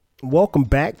Welcome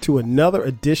back to another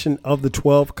edition of the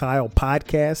 12 Kyle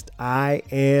podcast. I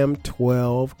am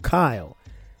 12 Kyle.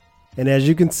 And as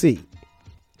you can see,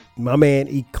 my man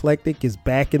Eclectic is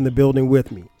back in the building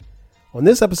with me. On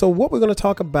this episode, what we're going to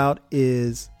talk about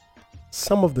is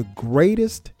some of the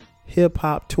greatest hip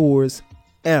hop tours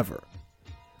ever.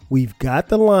 We've got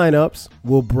the lineups.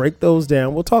 We'll break those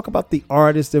down. We'll talk about the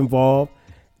artists involved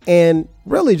and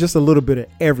really just a little bit of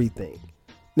everything.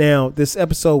 Now, this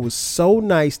episode was so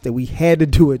nice that we had to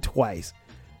do it twice.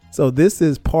 So this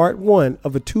is part one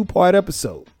of a two-part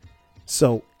episode.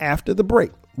 So after the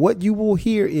break, what you will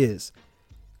hear is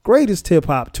Greatest Hip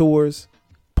Hop Tours,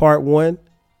 part one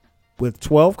with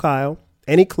 12 Kyle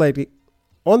and Eclectic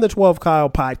on the 12 Kyle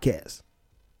podcast.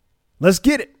 Let's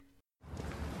get it.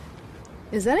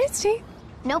 Is that iced tea?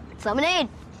 Nope, it's lemonade.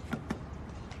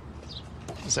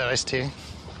 Is that iced tea?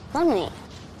 Lemonade.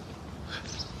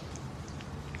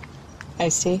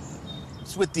 Iced tea.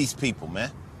 What's with these people, man?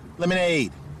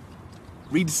 Lemonade.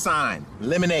 Read the sign.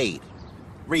 Lemonade.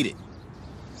 Read it.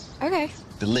 Okay.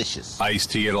 Delicious.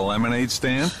 Iced tea at a lemonade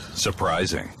stand?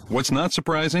 Surprising. What's not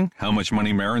surprising? How much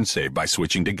money Marin saved by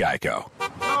switching to Geico.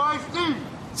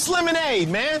 It's lemonade,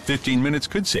 man. 15 minutes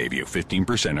could save you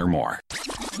 15% or more.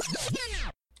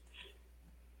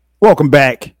 Welcome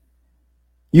back.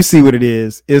 You see what it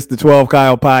is. It's the 12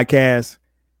 Kyle podcast.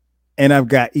 And I've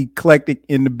got Eclectic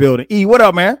in the building. E, what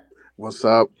up, man? What's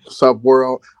up? What's up,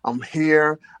 world? I'm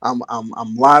here. I'm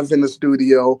live in the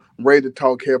studio. I'm ready to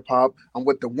talk hip hop. I'm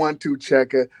with the 1-2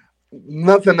 checker.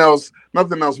 Nothing else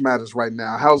matters right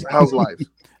now. How's life?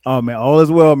 Oh man, all is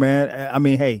well, man. I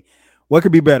mean, hey, what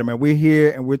could be better, man? We're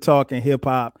here and we're talking hip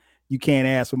hop. You can't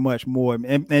ask for much more.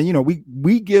 And you know,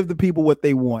 we give the people what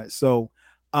they want. So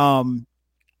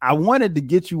I wanted to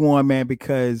get you on, man,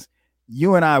 because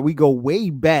you and I, we go way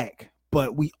back,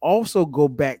 but we also go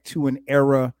back to an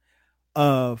era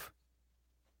of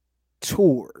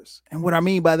tours. And what I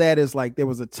mean by that is, like, there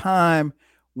was a time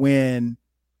when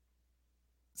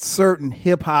certain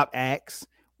hip hop acts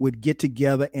would get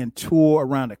together and tour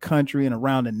around the country and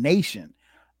around the nation.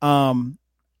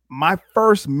 My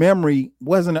first memory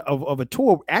wasn't of a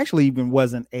tour, actually even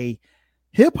wasn't a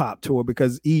hip hop tour,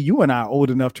 because you and I are old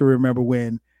enough to remember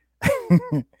when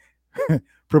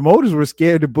promoters were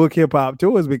scared to book hip hop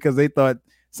tours because they thought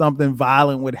something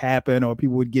violent would happen or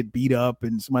people would get beat up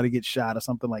and somebody get shot or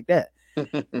something like that.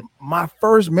 My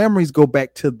first memories go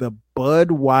back to the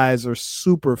Budweiser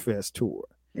Superfest tour.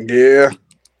 Yeah.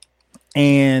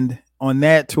 And on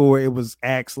that tour, it was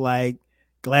acts like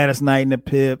Gladys Knight and the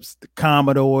Pips, the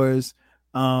Commodores.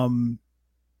 I'm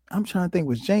trying to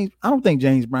think, I don't think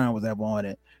James Brown was ever on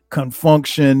it.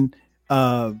 Confunction,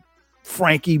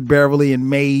 Frankie Beverly and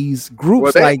Maze,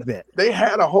 groups like that. They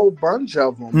had a whole bunch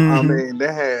of them.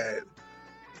 Mm-hmm.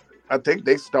 I think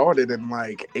they started in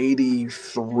like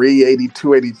 83,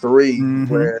 82, 83,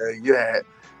 mm-hmm. where you had,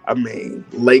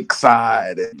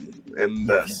 Lakeside and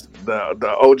the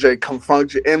OJ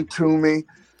Confunction, M-Toomey,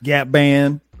 Gap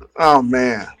Band. Oh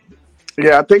man.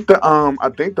 Yeah, I think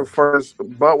the first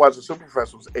Budweiser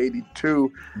Superfest was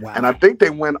 82. Wow. And I think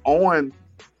they went on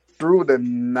through the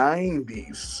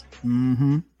 90s.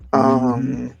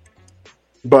 Mm-hmm.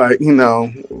 But you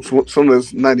know, as soon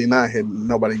as 99 hit,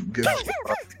 nobody gives a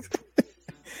fuck.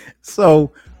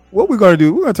 So what we're going to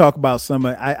do, we're going to talk about some.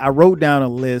 I wrote down a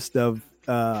list of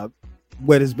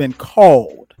what has been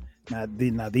called. Now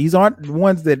these aren't the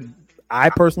ones that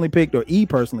I personally picked or E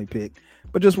personally picked,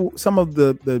 but just some of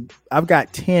the I've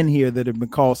got 10 here that have been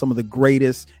called some of the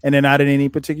greatest, and they're not in any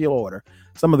particular order,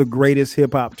 some of the greatest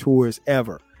hip hop tours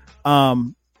ever.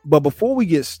 But before we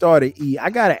get started, E, I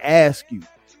got to ask you,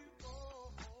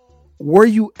 were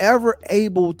you ever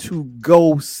able to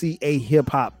go see a hip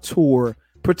hop tour,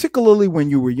 particularly when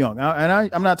you were young?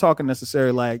 I'm not talking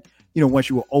necessarily like, you know, once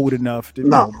you were old enough to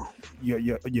know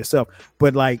yourself,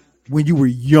 but like when you were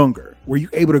younger, were you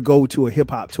able to go to a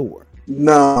hip hop tour?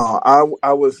 No,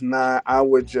 I was not. I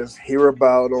would just hear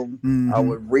about them. Mm-hmm. I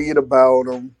would read about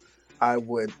them. I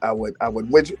would,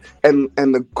 and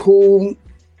the cool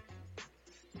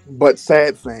but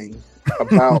sad thing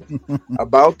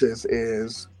about this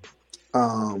is,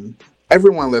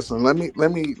 everyone listen, let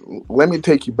me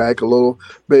take you back a little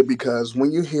bit, because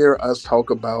when you hear us talk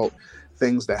about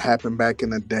things that happened back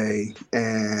in the day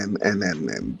and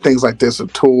things like this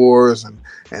of tours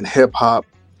and hip hop,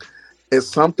 it's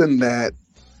something that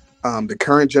the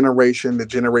current generation, the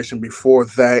generation before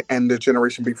that, and the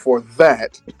generation before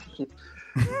that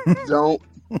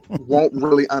won't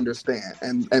really understand.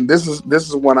 And this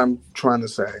is what I'm trying to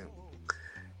say.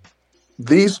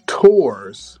 These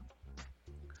tours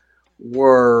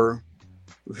were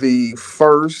the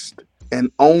first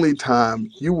and only time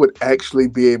you would actually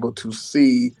be able to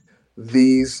see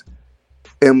these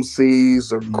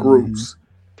MCs or groups,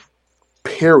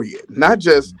 period. Not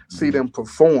just see them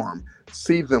perform,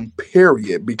 see them,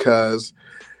 period. Because,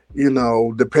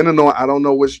 depending on, I don't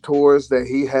know which tours that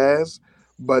he has,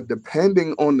 but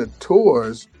depending on the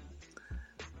tours,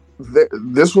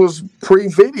 this was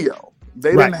pre-video.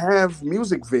 They didn't have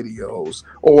music videos,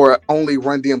 or only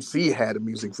Run DMC had a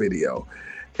music video.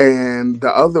 And the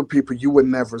other people you would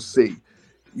never see.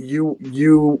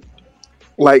 You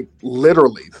like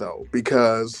literally though,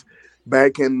 because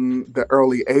back in the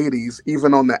early 80s,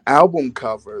 even on the album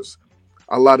covers,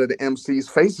 a lot of the MCs'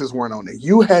 faces weren't on it.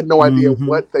 You had no idea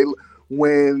what they,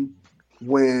 when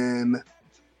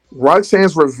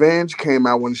Roxanne's Revenge came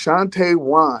out, when Shantae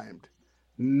rhymed,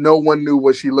 no one knew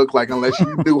what she looked like unless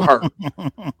you knew her.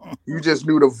 You just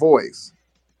knew the voice.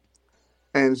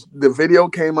 And the video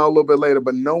came out a little bit later,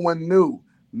 but no one knew.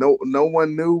 No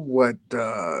one knew what.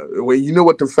 Well, you knew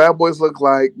what the Fat Boys looked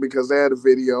like because they had a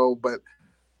video, but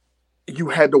you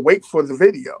had to wait for the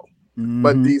video.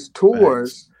 But these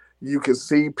tours, you could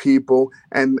see people,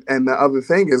 and the other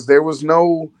thing is there was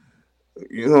no,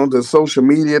 the social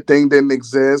media thing didn't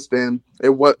exist, and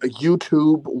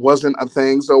YouTube wasn't a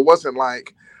thing, so it wasn't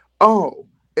like, oh,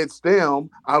 it's them.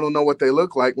 I don't know what they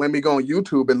look like. Let me go on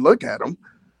YouTube and look at them.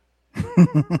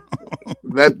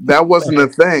 that wasn't a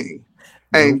thing.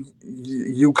 And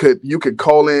you could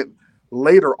call in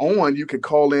later on. You could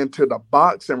call into the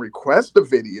box and request a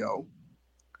video.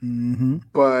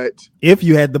 But if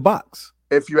you had the box,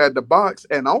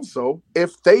 and also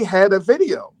if they had a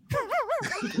video,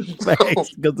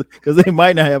 because they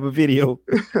might not have a video.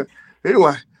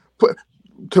 Anyway,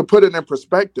 to put it in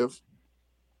perspective,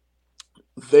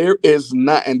 there is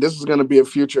not, and this is going to be a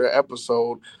future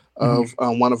episode of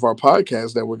one of our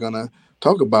podcasts that we're going to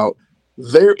talk about.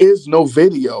 There is no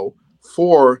video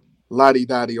for Lottie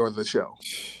Dottie or the show.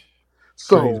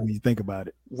 So crazy when you think about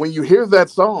it, when you hear that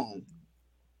song,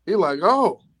 you're like,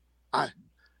 oh, I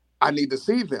need to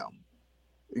see them.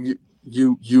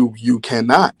 You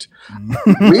cannot.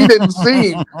 We didn't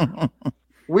see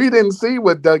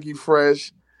what Dougie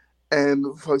Fresh and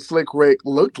Slick Rick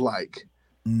looked like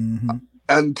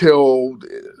until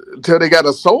they got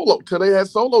till they had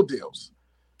solo deals.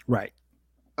 Right.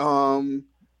 And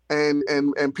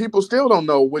people still don't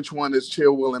know which one is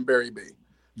Chill Will and Barry B.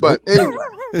 But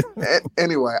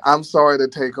anyway, I'm sorry to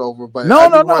take over, but no.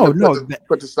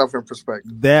 Put the stuff in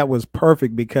perspective. That was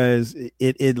perfect because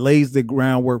it lays the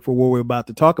groundwork for what we're about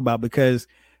to talk about. Because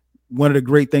one of the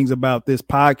great things about this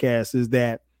podcast is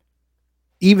that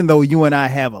even though you and I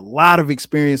have a lot of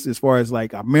experience as far as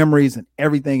like our memories and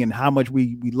everything and how much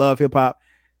we love hip hop,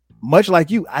 much like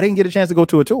you, I didn't get a chance to go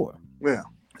to a tour. Yeah.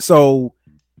 So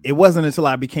it wasn't until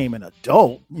I became an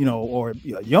adult, or a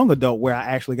young adult, where I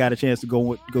actually got a chance to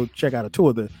go check out a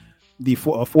tour, the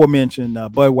aforementioned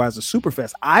Budweiser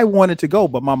Superfest. I wanted to go,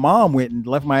 but my mom went and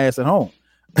left my ass at home.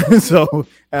 So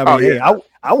I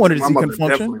wanted to see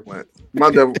Confunction. My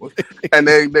devil went. And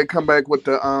they come back with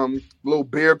the little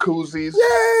beer koozies.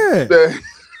 Yeah.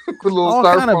 With little all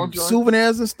kind of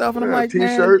souvenirs and stuff, and I'm like,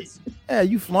 T-shirts. Man, yeah,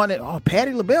 you flaunt it. Oh,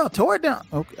 Patti LaBelle tore it down.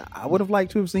 Okay, I would have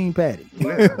liked to have seen Patti.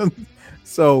 Yeah.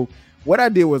 So what I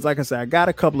did was, like I said, I got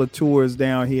a couple of tours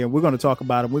down here. We're going to talk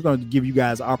about them. We're going to give you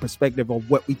guys our perspective of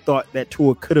what we thought that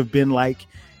tour could have been like,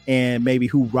 and maybe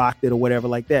who rocked it or whatever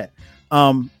like that.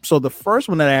 So the first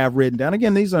one that I have written down,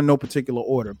 again, these are in no particular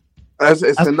order. It's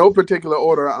in no particular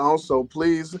order. Also,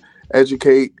 please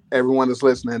educate everyone that's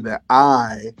listening that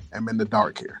I am in the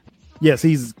dark here. Yes,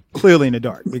 he's clearly in the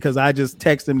dark because I just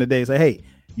texted him today and say, hey,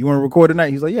 you want to record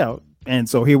tonight? He's like, yeah. And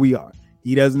so here we are.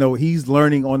 He doesn't know. He's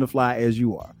learning on the fly as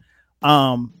you are.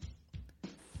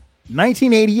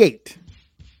 1988.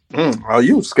 Oh,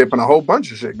 you skipping a whole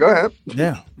bunch of shit. Go ahead.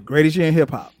 Yeah. Greatest year in hip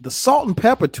hop. The Salt and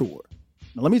Pepper Tour.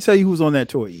 Now, let me tell you who's on that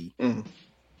tour, E.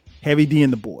 Heavy D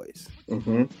and the Boys.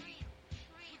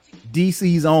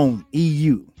 DC's own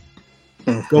EU.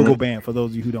 Go-Go Band, for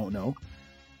those of you who don't know.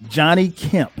 Johnny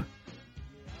Kemp.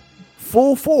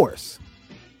 Full Force.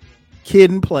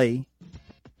 Kid and Play.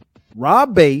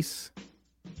 Rob Bass.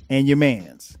 And your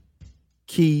mans,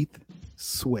 Keith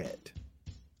Sweat.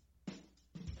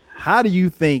 How do you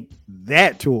think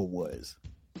that tour was?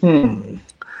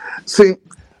 See,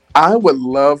 I would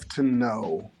love to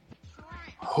know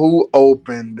who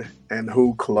opened and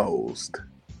who closed.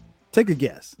 Take a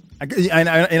guess. And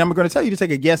I'm going to tell you to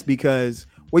take a guess because,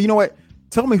 well, you know what?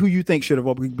 Tell me who you think should have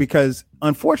opened, because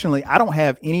unfortunately, I don't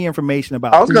have any information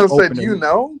about. I was going to say, do you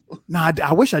know? No,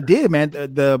 I wish I did, man.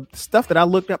 The stuff that I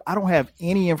looked up, I don't have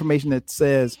any information that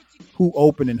says who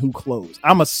opened and who closed.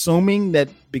 I'm assuming that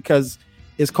because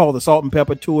it's called the Salt and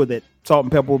Pepper tour. That Salt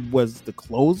and Pepper was the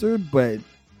closer, but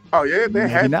oh yeah, they maybe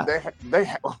had not. they had they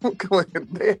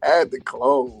had to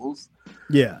close.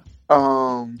 Yeah.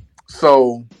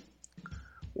 So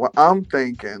what I'm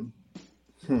thinking,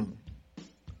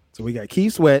 So we got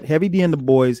Keith Sweat, Heavy D and the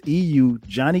Boys, EU,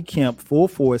 Johnny Kemp, Full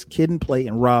Force, Kid and Play,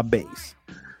 and Rob Bass.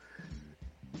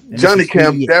 And Johnny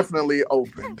Kemp definitely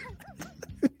opened.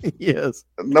 Yes.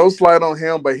 No slight on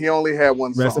him, but he only had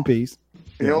one song. Rest in peace.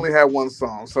 He only had one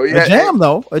song. So he A had jam,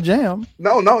 though. A jam.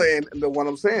 No, and what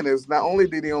I'm saying is not only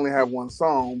did he only have one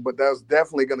song, but that was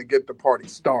definitely going to get the party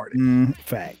started.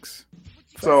 Facts.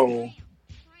 So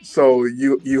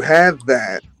you had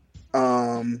that.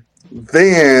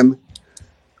 Then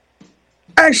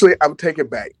actually I would take it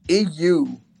back. EU.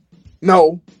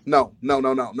 No.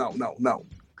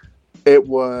 It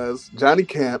was Johnny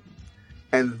Kemp,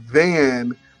 and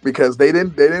then because they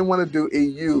didn't want to do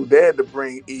EU, they had to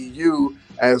bring EU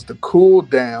as the cool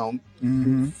down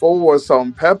before Salt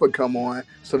and Pepper come on,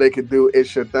 so they could do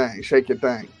It's Your Thing, Shake Your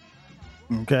Thing.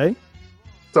 Okay.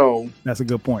 So that's a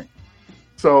good point.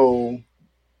 So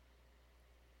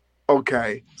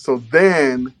okay, so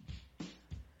then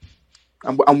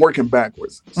I'm working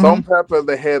backwards. Salt and Pepper,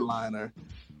 the headliner.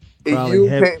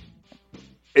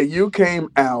 EU came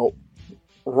out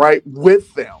right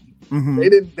with them. They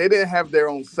didn't have their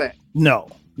own set.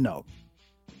 No.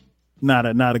 Not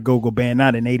a go-go band,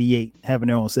 not in 88 having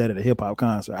their own set at a hip hop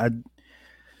concert.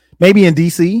 Maybe in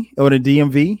DC or the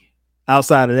DMV.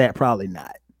 Outside of that, probably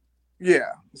not.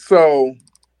 Yeah. So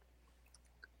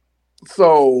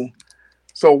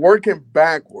working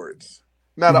backwards.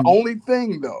 Now the only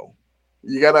thing though,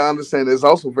 you gotta understand is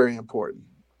also very important.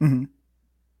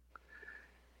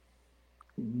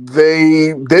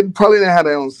 They probably didn't have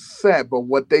their own set, but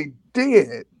what they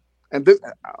did, and this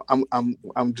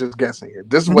I'm just guessing here.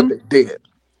 This is what they did.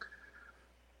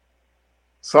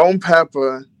 Salt and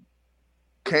Pepper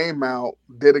came out,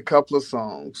 did a couple of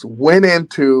songs, went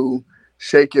into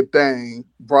Shake Your Thing,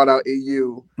 brought out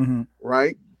EU,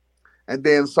 right? And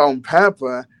then Salt and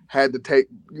Pepper had to take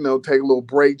a little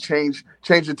break, change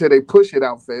it to their Push It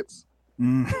outfits.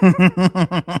 And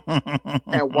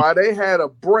while they had a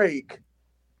break,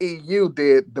 EU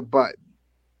did the butt.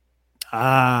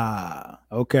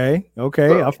 Okay. So,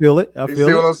 I feel it. You see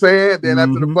what I'm saying? Then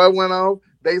after the butt went off,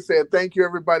 they said, thank you,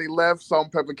 everybody left. Salt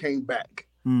and Pepper came back.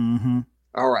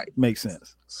 All right. Makes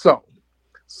sense. So,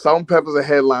 Salt and Pepper's a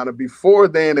headliner. Before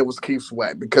then, it was Keith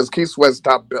Sweat because Keith Sweat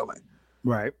stopped billing.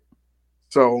 Right.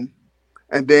 So,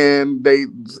 and then they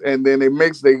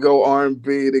mix, they go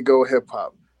R&B, they go hip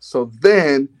hop. So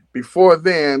then, before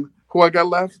then, who I got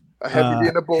left? Heavy D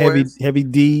and the Boys. Heavy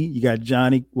D, you got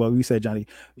Johnny. Well, we said Johnny.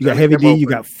 You got Heavy D, you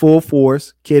got Full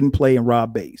Force, Kid and Play, and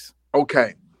Rob Bass.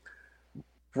 Okay.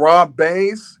 Rob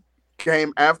Bass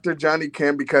came after Johnny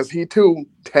Kemp because he too,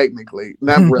 technically,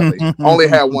 not really, only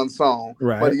had one song.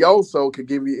 Right. But he also could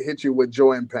hit you with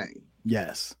Joy and Pain.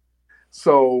 Yes.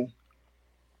 So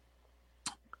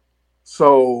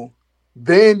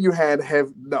then you had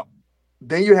Heavy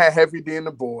D and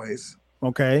the Boys.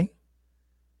 Okay.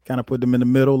 Kind of put them in the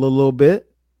middle a little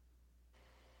bit.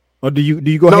 Or do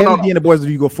you go Heavy D and the Boys, or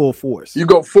do you go Full Force? You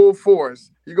go Full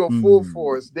Force. Full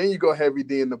Force. Then you go Heavy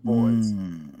D and the Boys.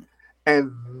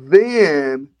 And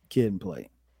then Kid and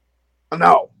Play.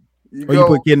 No. You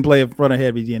put Kid and Play in front of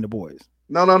Heavy D and the Boys.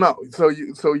 No. So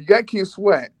you got Keith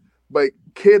Sweat, but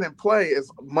Kid and Play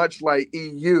is much like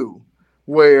EU,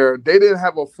 where they didn't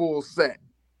have a full set.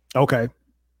 Okay.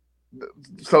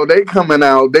 So they coming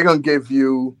out, they're gonna give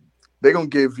you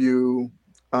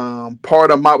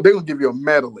part of my. They're gonna give you a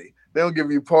medley. They're gonna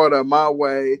give you Part of My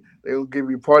Way. They're gonna give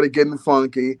you Part of Getting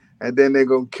Funky, and then they're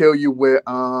gonna kill you with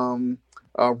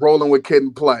Rolling with Kid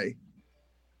and Play.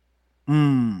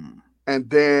 And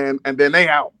then they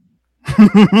out.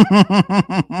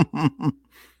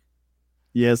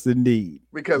 Yes, indeed.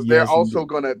 Because they're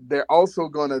gonna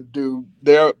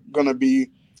be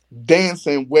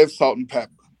dancing with Salt and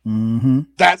Pepper.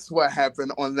 That's what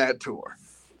happened on that tour.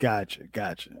 Gotcha.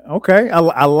 Okay,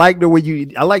 I like the way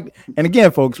and again,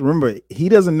 folks, remember, he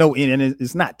doesn't know, and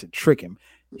it's not to trick him.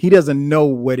 He doesn't know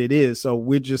what it is, so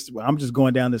I'm just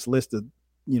going down this list of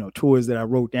tours that I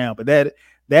wrote down. But that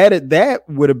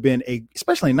would have been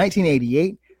especially in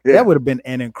 1988, that would have been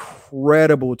an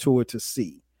incredible tour to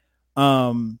see.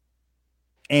 And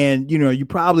you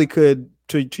probably could,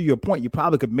 to your point, you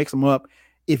probably could mix them up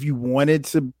if you wanted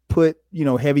to put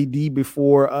Heavy D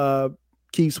before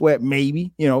Keith Sweat,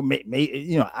 maybe,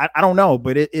 I don't know,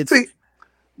 but it's. See,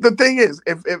 the thing is,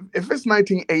 if it's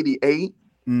 1988,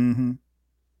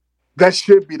 that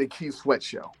should be the Keith Sweat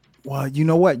show. Well, you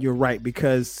know what? You're right,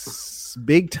 because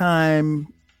Big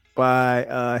Time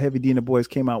by Heavy D and the Boys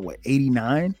came out, what,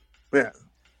 89? Yeah.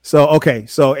 So, okay.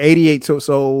 So 88.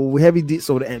 So Heavy D.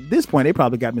 So at this point, they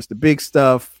probably got Mr. Big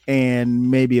Stuff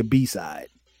and maybe a B-side.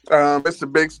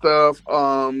 Mr. Big Stuff,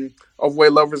 Of Way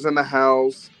Lovers in the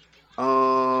House,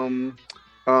 Money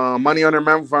Under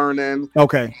Mount Vernon.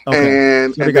 Okay.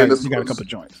 And, so and got then a couple of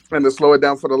joints. And to Slow It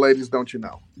Down for the Ladies, Don't You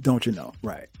Know? Don't You Know?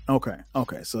 Right. Okay.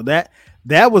 So that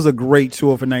was a great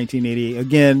tour for 1988.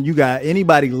 Again, you got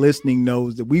anybody listening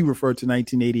knows that we refer to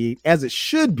 1988 as it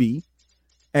should be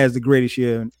as the greatest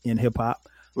year in hip hop.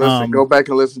 Listen, go back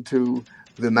and listen to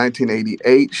the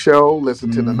 1988 show. Listen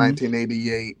to the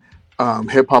 1988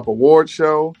 Hip Hop Award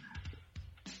show.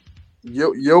 You'll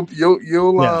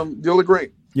agree.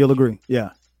 You'll agree,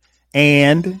 yeah.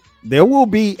 And there will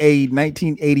be a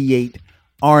 1988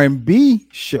 R&B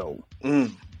show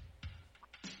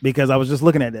because I was just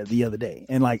looking at that the other day,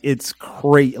 and like it's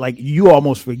great. Like you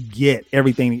almost forget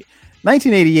everything.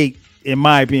 1988, in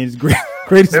my opinion, is great.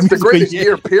 It's the greatest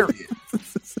year. Period.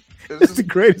 It's the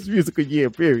greatest musical year.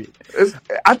 Period.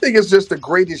 I think it's just the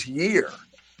greatest year.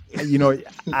 You know,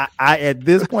 I at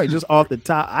this point, just off the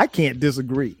top, I can't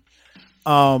disagree.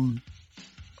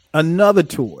 Another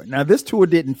tour. Now, this tour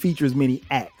didn't feature as many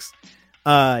acts.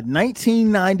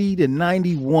 1990 to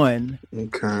 91.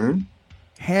 Okay.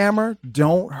 Hammer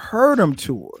Don't Hurt 'Em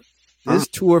tour. This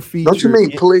tour featured. Don't you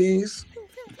mean please?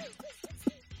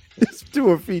 This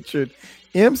tour featured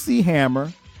MC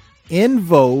Hammer, In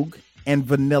Vogue, and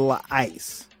Vanilla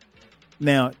Ice.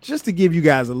 Now, just to give you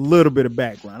guys a little bit of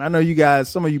background, I know you guys,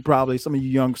 some of you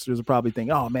youngsters are probably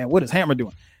thinking, oh man, what is Hammer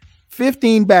doing?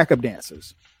 15 backup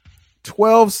dancers,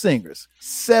 12 singers,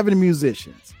 7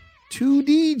 musicians, 2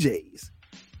 DJs,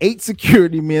 8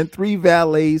 security men, 3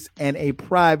 valets, and a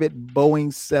private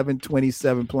Boeing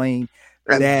 727 plane.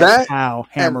 And that's how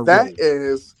Hammer and that rolled.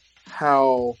 is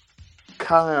how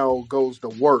Kyle goes to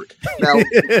work. Now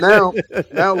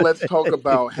let's talk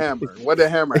about Hammer. What did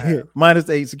Hammer have? Minus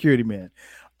 8 security men.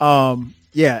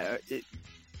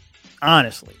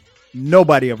 Honestly,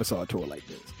 nobody ever saw a tour like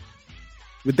this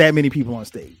with that many people on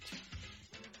stage.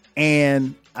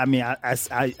 And I mean,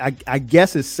 I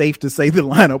guess it's safe to say the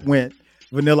lineup went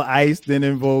Vanilla Ice, then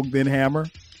In Vogue, then Hammer.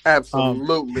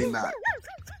 Absolutely not.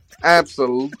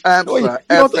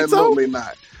 Absolutely so?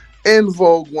 not. In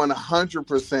Vogue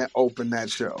 100% opened that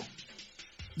show.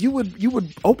 You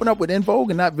would open up with In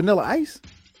Vogue and not Vanilla Ice?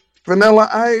 Vanilla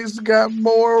Ice got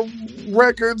more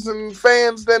records and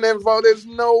fans than In Vogue. There's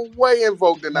no way In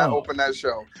Vogue did not open that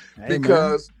show. Hey,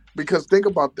 because think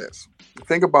about this.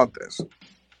 Think about this.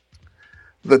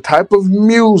 The type of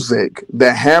music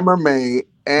that Hammer made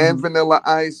and Vanilla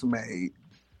Ice made,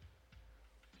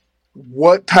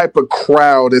 what type of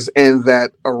crowd is in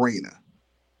that arena?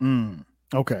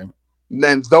 Okay.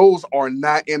 Then those are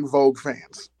not In Vogue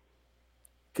fans.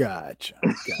 Gotcha.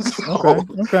 So,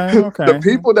 Okay. The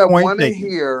people that Point want to taken.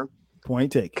 hear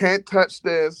Point taken. Can't Touch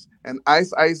This and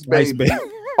Ice Baby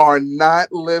are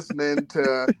not listening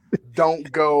to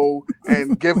Don't Go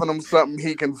and giving them something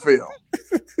he can feel.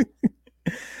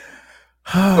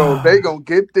 So they're gonna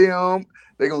get them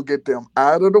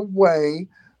out of the way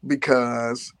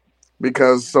because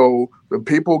so the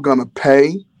people gonna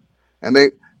pay, and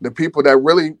the people that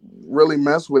really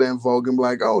mess with In Vogue and be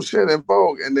like, oh shit, In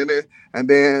Vogue, and then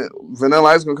Vanilla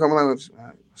Ice gonna come along.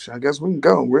 I guess we can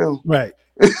go, real right.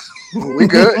 We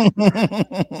good.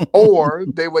 Or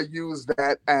they would use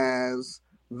that as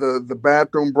the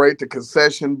bathroom break, the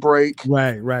concession break.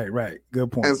 Right.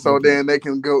 Good point. And so then they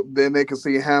can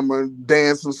see Hammer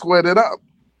dance and sweat it up.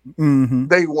 Mm-hmm.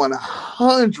 They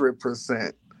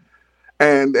 100%.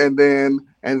 And then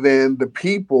the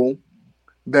people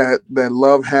that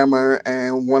love Hammer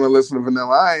and want to listen to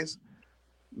Vanilla Ice,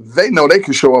 they know they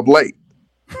can show up late.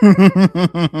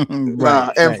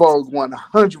 Right. And Vogue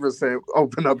 100%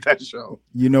 open up that show.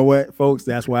 You know what, folks?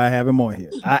 That's why I have him on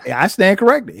here. I stand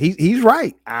corrected. He's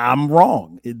right. I'm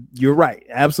wrong. You're right.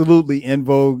 Absolutely. In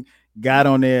Vogue got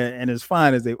on there, and as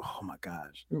fine as oh my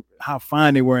gosh, how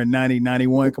fine they were in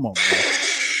 90-91. Come on, man.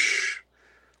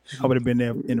 I would have been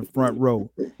there in the front row.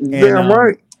 And, Damn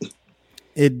right.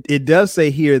 It does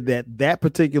say here that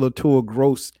particular tour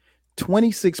grossed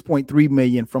 $26.3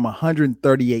 million from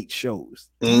 138 shows.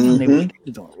 Mm-hmm. They were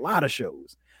doing a lot of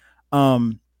shows.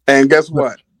 And guess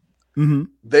what? Mm-hmm.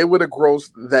 They would have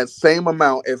grossed that same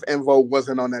amount if In Vogue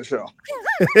wasn't on that show.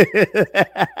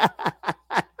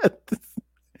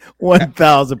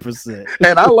 1,000%.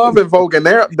 And I love In Vogue, and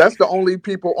that's the only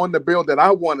people on the bill that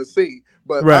I want to see.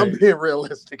 But right. I'm being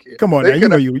realistic here. Come on, now, you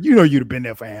know you'd have been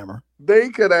there for Hammer. They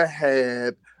could have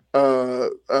had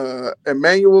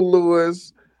Emmanuel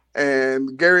Lewis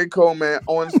and Gary Coleman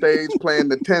on stage playing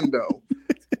Nintendo.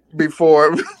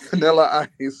 before Vanilla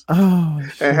Ice Oh,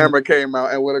 shit. and Hammer came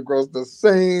out and would have grossed the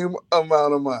same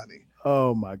amount of money.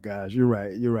 Oh my gosh, you're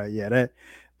right. You're right. Yeah, that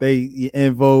they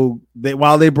in Vogue.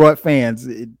 While they brought fans,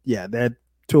 that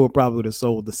tour probably would have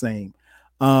sold the same.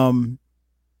 All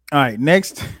right,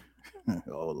 next.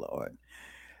 Oh Lord,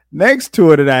 next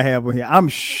tour that I have on here. I'm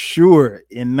sure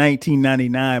in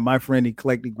 1999, my friend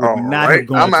Eclectic would not have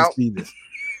gone to see this.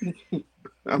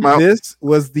 I'm out. This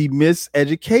was the Miss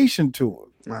Education tour.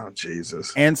 Oh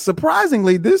Jesus! And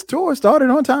surprisingly, this tour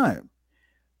started on time.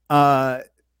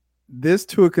 This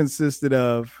tour consisted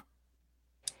of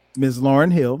Ms.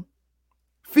 Lauryn Hill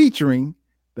featuring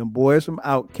them boys from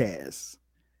Outkast.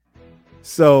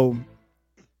 So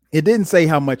it didn't say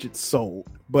how much it sold,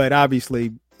 but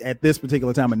obviously at this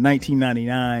particular time in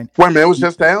 1999. Wait a minute, it was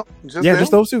just out?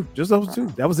 Just those two. Just those two.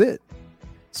 That was it.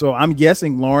 So I'm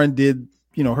guessing Lauryn did,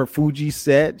 her Fuji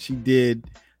set. She did,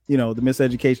 the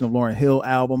Miseducation of Lauryn Hill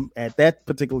album. At that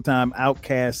particular time,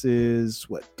 Outkast is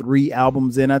 3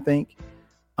 albums in, I think.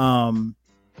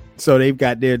 So they've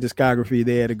got their discography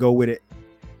there to go with it.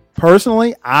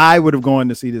 Personally, I would have gone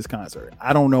to see this concert.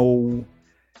 I don't know.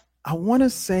 I want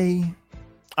to say,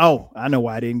 I know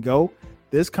why I didn't go.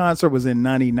 This concert was in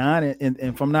 99. And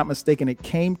if I'm not mistaken, it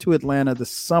came to Atlanta the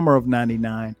summer of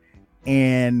 99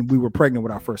 and we were pregnant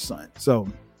with our first son. So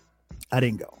I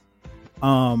didn't go.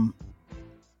 And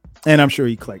I'm sure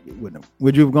Eclectic wouldn't have.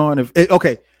 Would you have gone?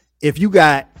 If you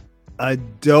got a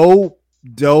dope,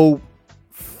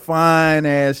 fine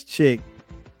ass chick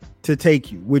to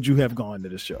take you, would you have gone to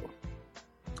the show?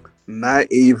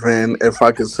 Not even if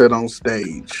I could sit on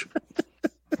stage.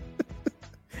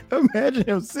 Imagine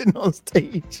him sitting on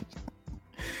stage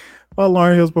while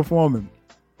Lauryn Hill's performing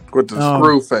with the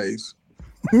screw face.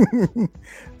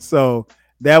 So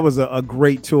that was a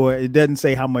great tour. It doesn't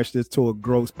say how much this tour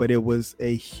grossed, but it was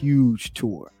a huge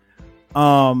tour.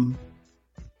 The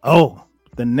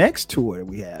next tour that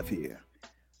we have here,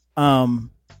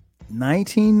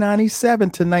 1997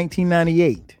 to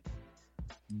 1998.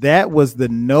 That was the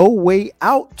No Way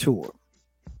Out tour.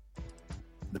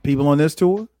 The people on this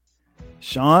tour: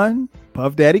 Sean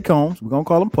Puff Daddy Combs, we're gonna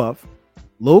call him Puff,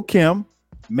 Lil' Kim,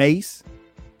 Mace,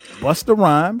 Busta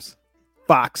Rhymes,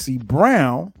 Foxy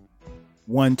Brown,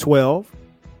 112,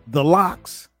 The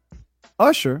Lox,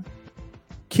 Usher,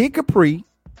 Kid Capri,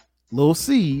 Lil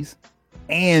C's,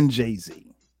 and Jay-Z.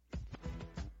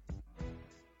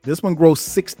 This one grossed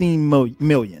 16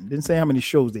 million. Didn't say how many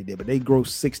shows they did, but they grossed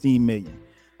 16 million.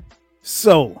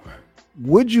 So,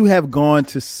 would you have gone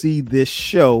to see this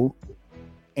show?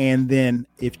 And then,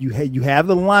 if you have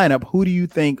the lineup, who do you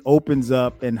think opens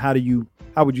up, and how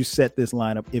would you set this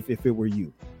lineup if it were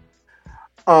you?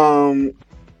 And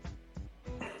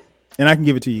I can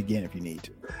give it to you again if you need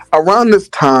to. Around this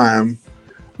time,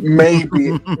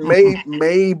 maybe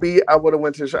I would have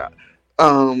went to shop.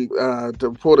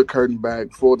 To pull the curtain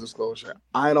back, full disclosure,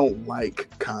 I don't like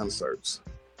concerts.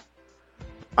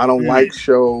 I don't like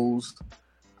shows.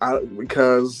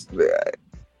 Because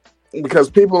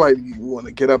people like, you want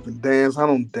to get up and dance. I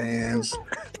don't dance.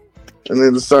 And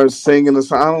then to start singing the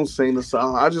song. I don't sing the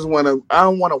song. I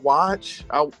don't want to watch.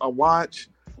 I watch,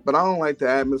 but I don't like the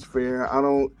atmosphere. I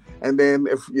don't. And then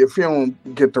if you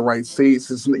don't get the right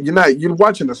seats, you're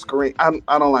watching the screen. I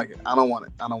don't like it. I don't want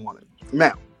it.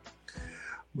 Now,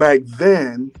 back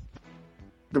then,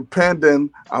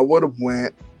 depending, I would have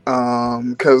went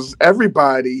because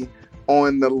everybody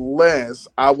on the list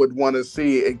I would want to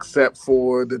see except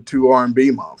for the 2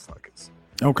 R&B motherfuckers.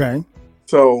 Okay.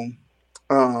 So,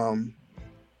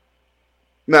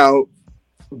 now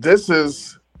this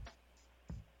is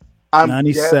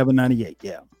 97, 98.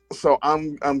 Yeah. So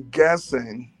I'm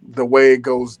guessing the way it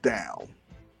goes down.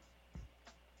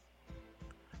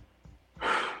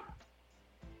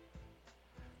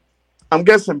 I'm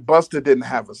guessing Busta didn't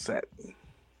have a set.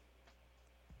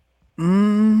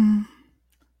 I'm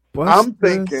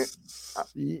thinking.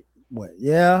 What?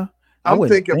 Yeah. I'm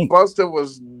thinking Busta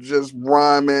was just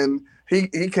rhyming. He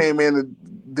came in and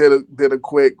did a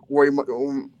quick where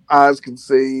eyes can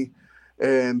see,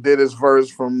 and did his verse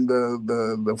from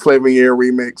the Flavor Year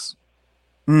remix.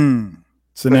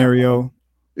 Scenario.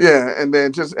 Yeah, and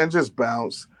then just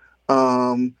bounce.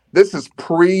 This is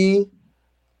pre.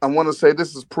 I want to say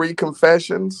this is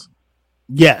pre-Confessions.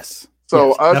 Yes.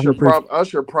 So yes,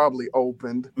 Usher probably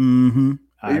opened. Mm-hmm.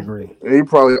 I agree. He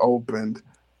probably opened.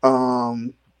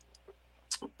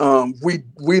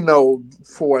 We know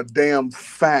for a damn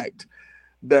fact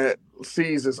that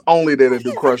C's is only there to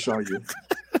do Crush on You.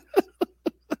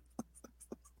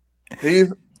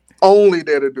 He's only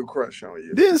there to do Crush on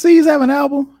You. Didn't C's have an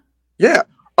album? Yeah.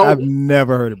 I've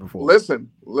never heard it before. Listen,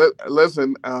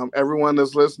 everyone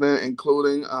that's listening,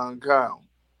 including Kyle.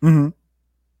 Mm-hmm.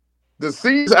 The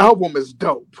C's album is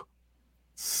dope.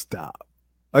 Stop.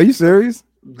 Are you serious?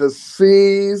 The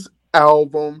C's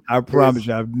album. I promise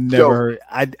you, I've never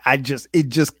heard. It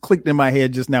just clicked in my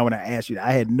head just now when I asked you.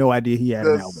 I had no idea he had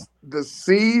an album. The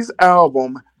C's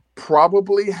album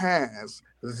probably has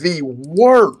the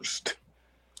worst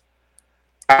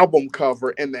album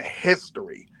cover in the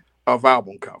history of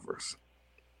album covers.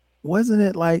 Wasn't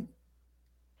it like?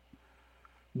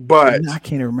 But I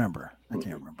can't remember.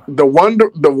 The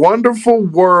Wonderful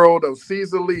World of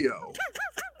Caesar Leo.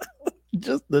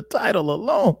 Just the title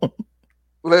alone.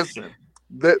 Listen,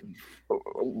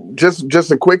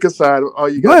 just a quick aside, all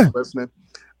you guys listening.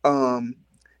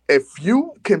 If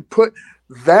you can put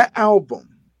that album,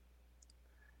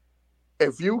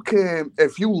 if you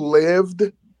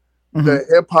lived the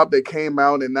hip hop that came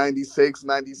out in 96,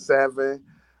 97,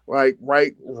 right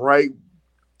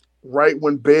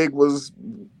when Big was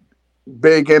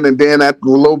big in, and then a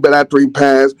little bit after he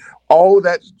passed, all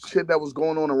that shit that was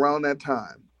going on around that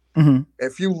time. Mm-hmm.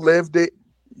 If you lived it,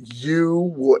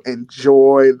 you will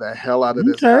enjoy the hell out of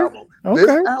this album. Okay. This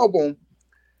album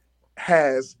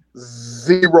has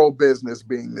zero business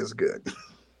being this good.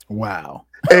 Wow.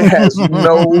 It has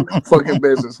no fucking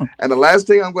business. And the last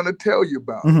thing I'm going to tell you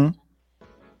about,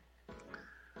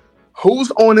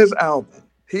 who's on his album?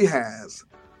 He has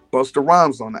Busta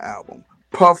Rhymes on the album.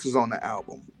 Puff is on the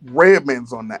album.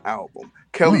 Redman's on the album.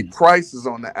 Kelly Price is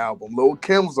on the album. Lil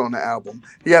Kim's on the album.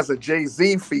 He has a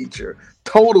Jay-Z feature.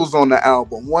 Total's on the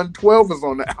album. 112 is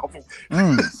on the album.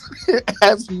 It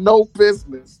has no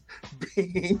business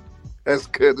being as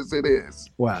good as it is.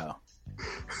 Wow.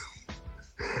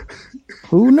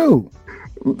 Who knew?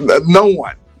 No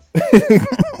one.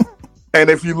 And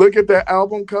if you look at that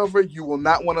album cover, you will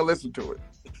not want to listen to it.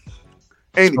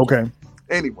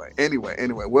 Anyway,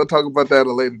 we'll talk about that at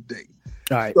a later date.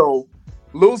 All right. So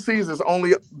Lil C's is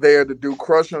only there to do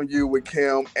 "Crush on You" with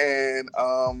Kim and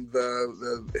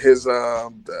his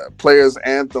Players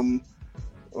Anthem.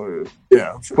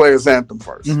 Players Anthem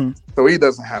first. So he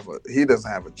doesn't have a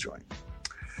joint.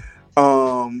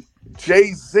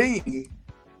 Jay-Z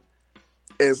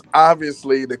is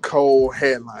obviously the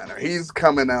co-headliner. He's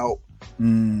coming out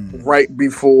right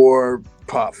before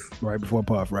Puff. Right before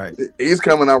Puff, right. He's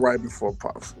coming out right before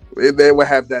Puff. They would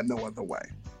have that no other way.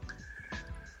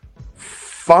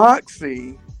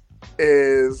 Foxy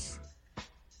is,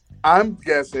 I'm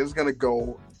guessing, it's going to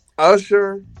go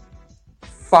Usher,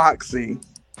 Foxy,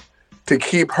 to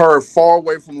keep her far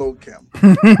away from Lil Kim.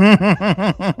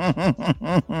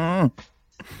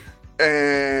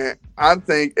 And I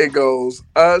think it goes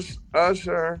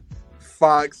Usher,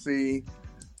 Foxy,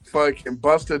 fucking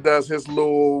Busta does his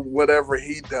little whatever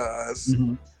he does.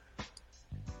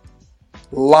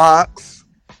 Locks.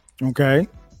 Okay.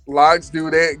 Locks do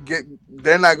that.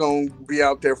 They're not gonna be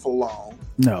out there for long.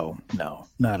 No,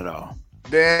 not at all.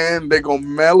 Then they're gonna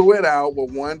mellow it out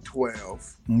with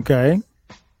 112. Okay.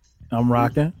 I'm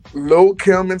rocking. Lil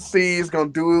Kim and C is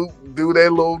gonna do their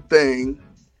little thing.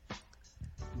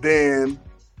 Then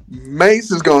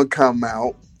Mace is gonna come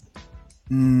out.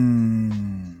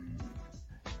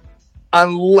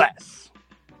 Unless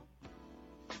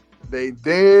they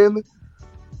then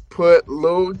put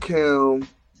Lil Kim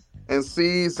and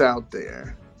C's out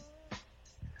there.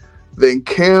 Then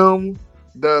Kim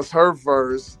does her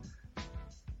verse.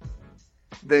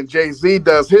 Then Jay-Z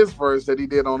does his verse that he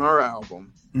did on her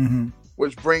album,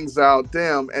 which brings out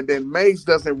them. And then Mace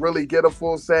doesn't really get a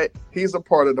full set. He's a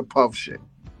part of the Puff shit.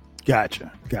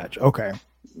 Gotcha. Okay.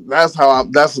 That's how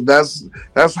I'm. That's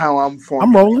how I'm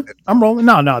forming. I'm rolling.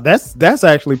 No, that's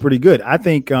actually pretty good. I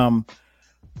think.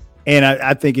 And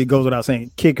I think it goes without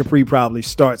saying, Kid Capri probably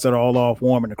starts it all off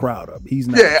warming the crowd up. He's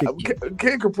not. Yeah,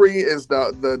 Kid Capri is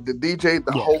the DJ,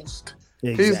 the host.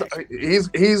 Exactly.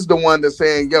 He's the one that's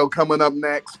saying, "Yo, coming up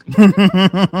next,"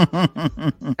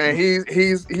 and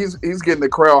he's getting the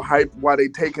crowd hyped while they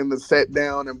taking the set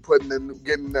down and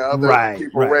getting the other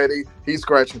people ready. He's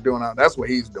scratching, doing all. That's what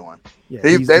he's doing. Yeah,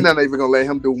 they're not even gonna let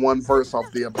him do one verse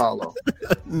off the Apollo.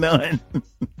 None.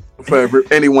 For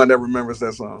anyone that remembers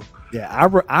that song. Yeah,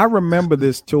 I remember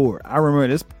this tour. I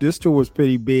remember this tour was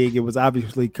pretty big. It was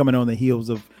obviously coming on the heels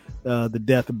of the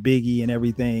death of Biggie and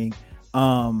everything.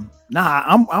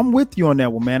 I'm with you on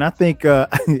that one, man. I think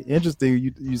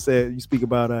interesting. You said you speak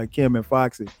about Kim and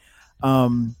Foxy.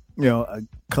 A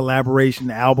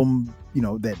collaboration album.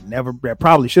 That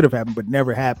probably should have happened, but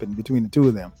never happened between the two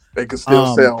of them. They could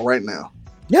still sell right now.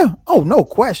 Yeah. Oh, no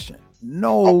question.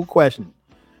 No question.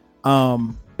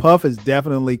 Puff is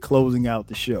definitely closing out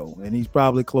the show, and he's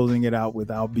probably closing it out with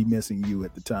 "I'll Be Missing You"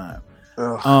 at the time.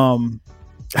 Ugh.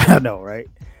 I know, right?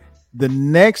 The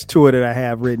next tour that I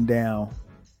have written down,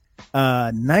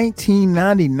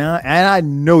 1999, and I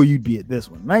know you'd be at this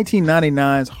one.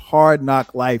 1999's Hard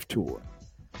Knock Life tour.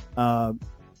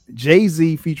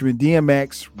 Jay-Z featuring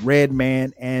DMX,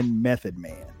 Redman, and Method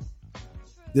Man.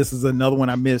 This is another one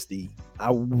I missed. I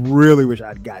really wish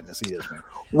I'd gotten to see this one.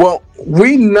 Well,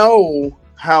 we know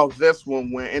how this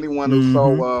one went. Anyone who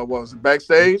saw what was it,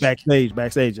 backstage?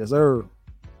 Backstage, yes, sir.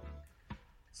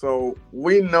 So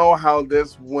we know how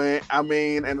this went. I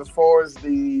mean, and as far as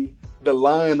the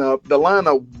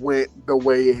lineup went the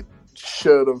way it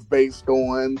should have based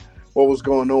on what was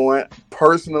going on.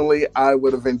 Personally, I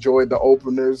would have enjoyed the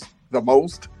openers the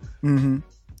most. Mm-hmm.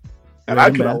 And I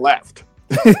could have left.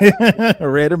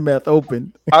 Red and Meth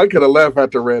open. I could have left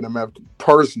after Red and Meth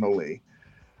personally.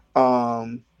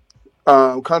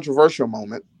 Controversial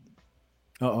moment.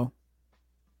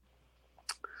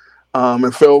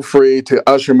 And feel free to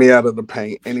usher me out of the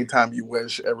paint anytime you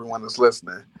wish, everyone is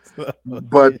listening.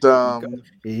 But here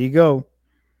you go.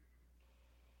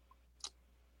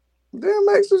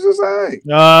 DMX is just saying.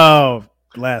 Oh,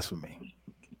 blasphemy.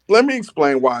 Let me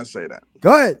explain why I say that.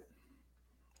 Go ahead.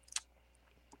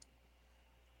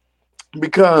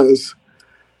 Because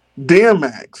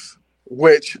DMX,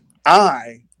 which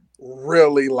I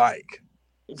really like.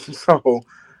 So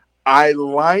I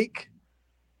like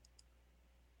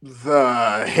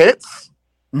the hits.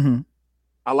 Mm-hmm.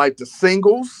 I like the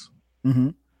singles. Mm-hmm.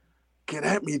 Get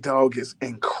At Me Dog is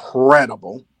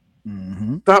incredible.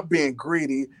 Mm-hmm. Stop Being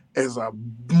Greedy is a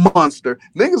monster.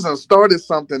 Niggas done started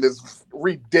something that's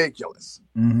ridiculous.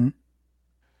 Mm-hmm.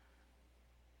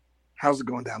 How's it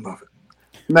going down? Love it.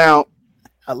 Now,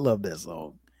 I love that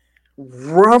song.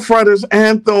 Rough Riders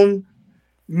Anthem.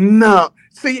 No.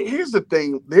 See, here's the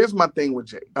thing. Here's my thing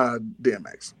with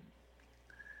DMX.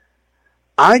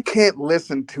 I can't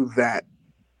listen to that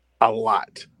a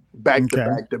lot. Back to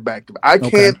back to back to back. I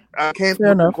can't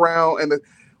look around. And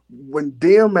when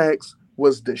DMX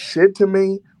was the shit to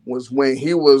me was when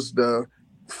he was the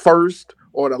first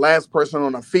or the last person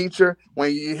on a feature,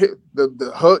 when you hit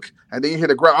the hook and then you hit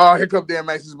the ground. Oh, here comes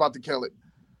DMX. He's about to kill it.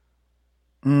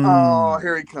 Oh,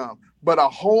 here he comes. But a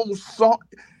whole song,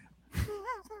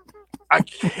 I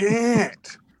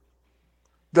can't.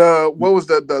 What was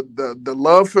the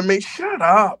Love for Me? Shut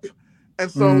up.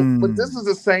 And so, but this is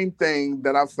the same thing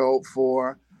that I felt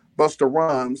for Busta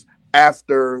Rhymes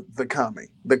after The Coming.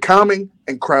 The Coming,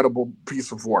 incredible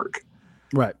piece of work.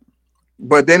 Right.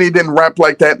 But then he didn't rap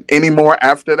like that anymore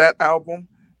after that album.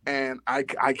 And I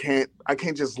can't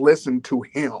just listen to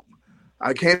him.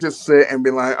 I can't just sit and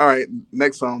be like, all right,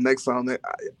 next song.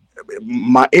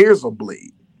 My ears will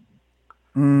bleed.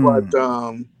 But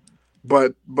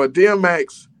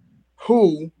DMX,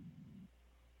 who,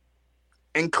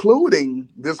 including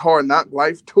this Hard Knock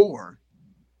Life tour,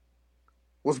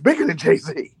 was bigger than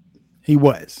Jay-Z. He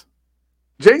was.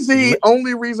 Jay-Z,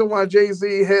 only reason why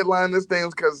Jay-Z headlined this thing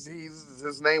was because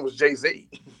his name was Jay-Z.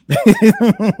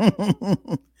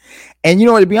 And you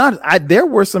know what, to be honest, there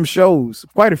were some shows,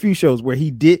 quite a few shows where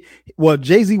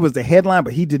Jay-Z was the headline,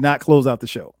 but he did not close out the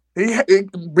show.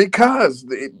 Because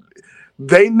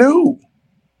they knew.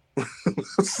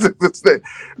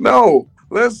 No,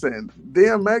 listen,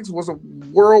 DMX was a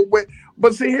whirlwind.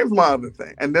 But see, here's my other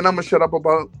thing. And then I'm going to shut up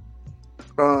about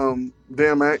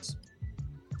DMX.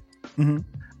 Mm-hmm.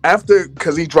 After,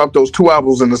 because he dropped those two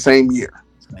albums in the same year.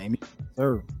 Same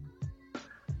year.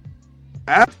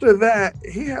 After that,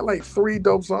 he had like 3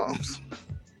 dope songs.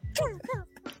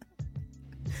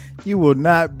 You will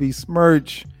not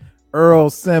besmirch Earl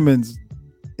Simmons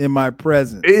in my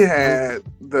presence. He had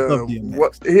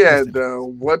what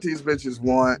these bitches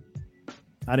want.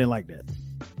 I didn't like that.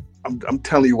 I'm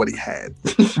telling you what he had.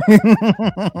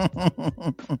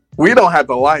 We don't have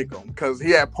to like him because he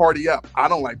had Party Up. I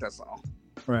don't like that song.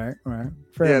 Right.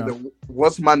 Fair enough.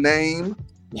 What's My Name?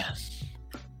 Yes.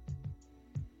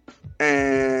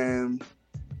 And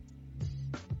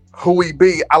Who We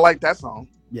Be? I like that song.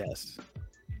 Yes.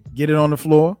 Get It On the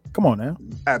Floor. Come on now.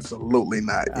 Absolutely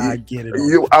not. I get it.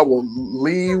 I will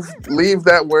leave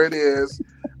that where it is.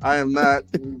 I am not.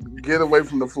 Get away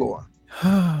from the floor.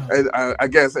 I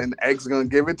guess an X gonna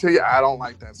give it to you. I don't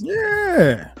like that song.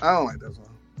 Yeah. I don't like that song.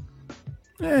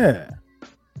 Yeah.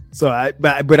 So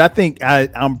but I think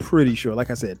I'm pretty sure, like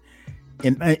I said,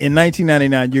 in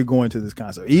 1999, you're going to this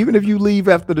concert, even if you leave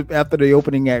after the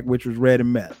opening act, which was Red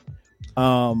and Meth.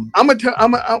 I'm gonna tell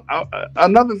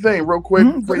another thing real quick.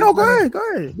 No, go ahead.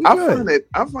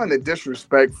 I find it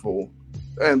disrespectful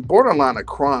and borderline a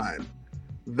crime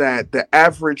that the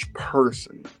average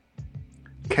person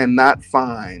cannot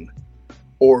find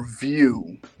or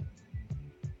view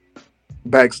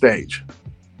backstage.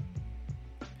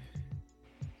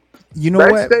 You know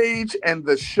backstage what? And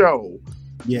the show.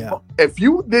 Yeah. If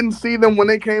you didn't see them when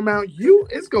they came out,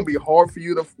 it's gonna be hard for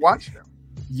you to watch them.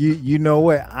 You know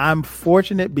what? I'm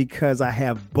fortunate because I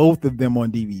have both of them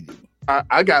on DVD.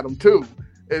 I got them too.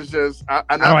 It's just I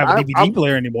don't have a DVD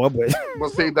player anymore, but well,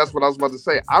 see, that's what I was about to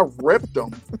say. I ripped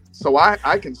them, so I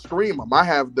can stream them. I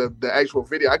have the actual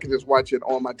video. I can just watch it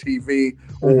on my TV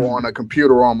or on a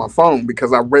computer or on my phone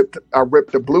because I ripped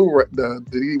the Blu-ray the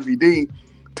DVD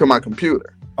to my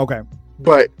computer. Okay,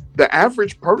 but the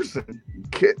average person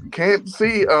can't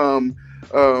see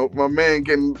my man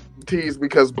getting teased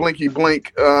because Blinky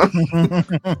Blink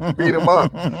beat him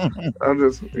up. I'm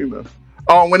just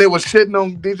Oh, when it was shitting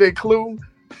on DJ Clue.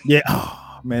 Yeah,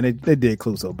 oh, man, they did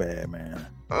Clue so bad, man.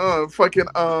 Fucking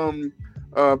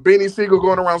Beanie Siegel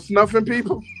going around snuffing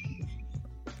people.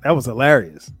 That was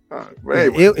hilarious.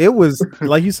 Anyway. It was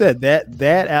like you said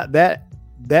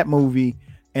that movie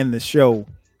and the show.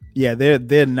 Yeah,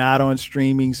 they're not on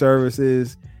streaming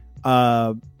services.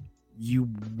 You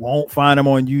won't find them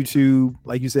on YouTube.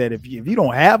 Like you said, if you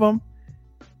don't have them,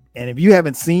 and if you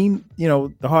haven't seen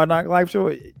the Hard Knock Live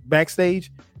show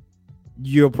backstage,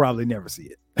 you'll probably never see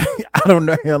it. I don't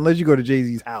know unless you go to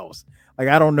Jay-Z's house. Like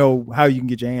I don't know how you can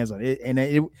get your hands on it. And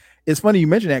it's funny you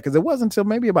mentioned that because it wasn't until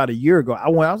maybe about a year ago I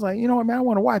was like, you know what, man, I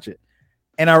want to watch it.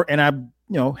 And I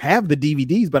have the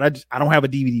DVDs, but I don't have a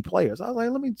DVD player. So I was like,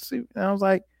 let me see. And I was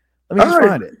like, let me just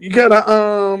find it. You got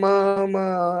a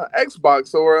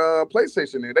Xbox or a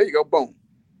PlayStation there. There you go. Boom.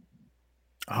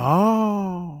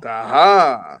 Oh.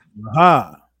 Aha.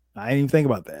 I didn't even think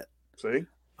about that. See?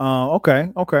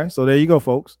 Okay. So there you go,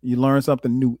 folks. You learn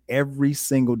something new every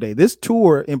single day. This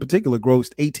tour in particular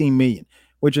grossed $18 million,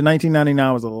 which in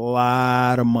 1999 was a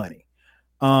lot of money.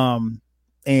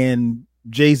 And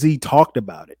Jay-Z talked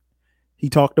about it. He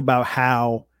talked about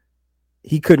how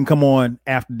he couldn't come on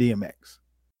after DMX.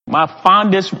 My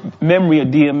fondest memory of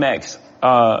DMX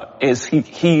is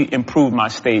he improved my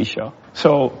stage show.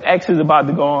 So X is about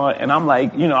to go on, and I'm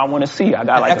like, I want to see. I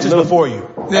got like X is before you.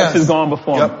 X is going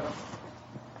before me.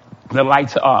 The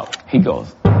lights are up. He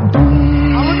goes. And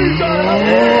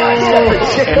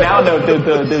now the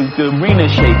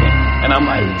arena's shaking. And I'm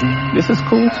like, this is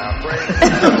cool.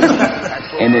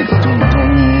 And it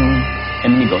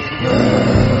and he goes.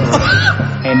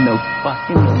 And the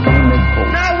fucking arena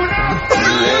goes.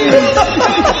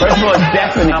 First of all, it's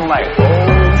deafening. I'm like,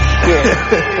 oh shit.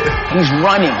 He's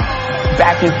running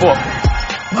back and forth.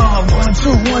 1,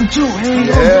 2, 1, 2.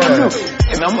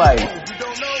 And I'm like,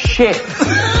 shit.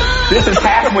 This is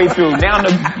halfway through. Now the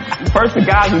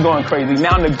guys are going crazy.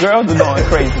 Now the girls are going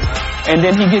crazy. And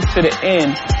then he gets to the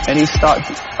end and he starts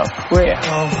a prayer.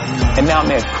 And now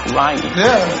they're crying.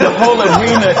 Yeah. The whole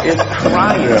arena is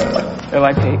crying. They're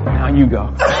like, hey, now you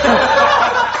go.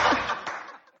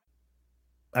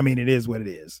 I mean, it is what it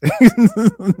is.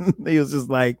 He was just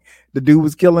like, the dude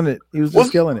was killing it. He was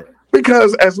just killing it.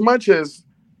 Because as much as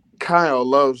Kyle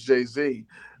loves Jay-Z,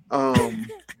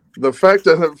 the fact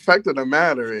of the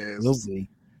matter is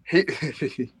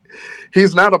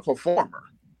he's not a performer.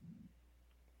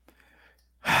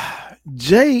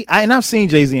 And I've seen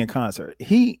Jay-Z in concert.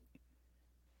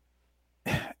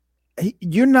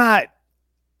 You're not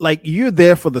like, you're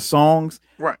there for the songs,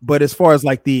 right? But as far as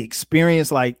like the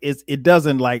experience, like it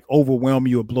doesn't like overwhelm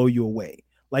you or blow you away.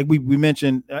 Like we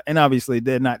mentioned, and obviously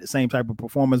they're not the same type of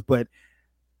performance, but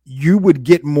you would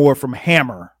get more from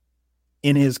Hammer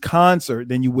in his concert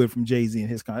than you would from Jay-Z in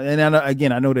his concert. And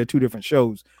I know they're two different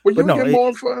shows. Well, you get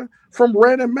more from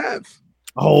Red and Meth.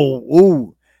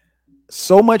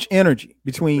 So much energy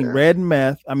between Red and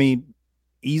Meth. I mean,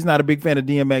 he's not a big fan of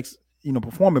DMX,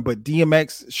 performing, but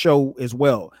DMX show as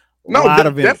well.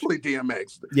 Definitely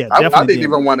DMX. Yeah, I didn't DMX.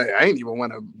 even want to. I didn't even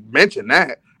want to mention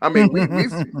that. I mean, we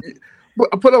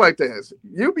put it like this: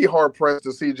 you'd be hard pressed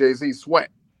to see Jay-Z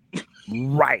sweat,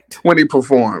 right, when he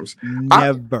performs.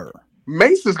 Never.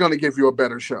 Mace is going to give you a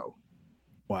better show.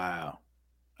 Wow,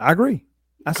 I agree.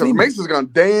 Because Mace is going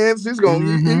to dance. He's going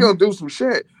to do some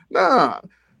shit. Nah.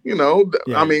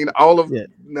 I mean,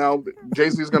 now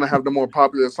Jay-Z is going to have the more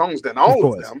popular songs than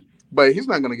all of them, but he's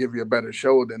not going to give you a better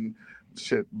show than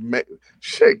shit.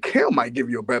 Kim might give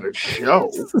you a better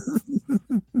show.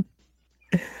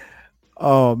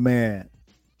 Oh man.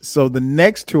 So the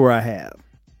next tour I have,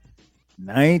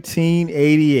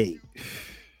 1988.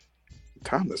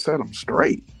 Time to set them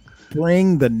straight.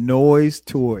 Bring the Noise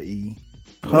tour.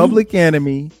 Public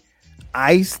Enemy,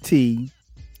 Ice-T,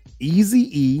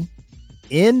 Eazy-E,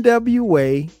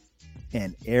 NWA,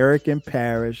 and Eric and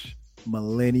Parrish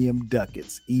Millennium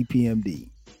Ducats, EPMD.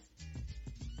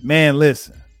 Man,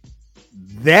 listen,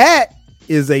 that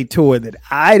is a tour that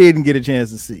I didn't get a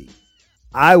chance to see.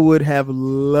 I would have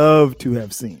loved to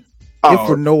have seen, if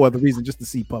for no other reason, just to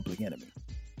see Public Enemy.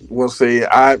 Well, see,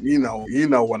 you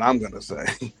know what I'm gonna say.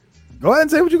 Go ahead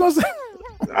and say what you're gonna say.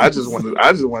 I just want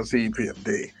to see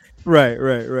EPMD. Right.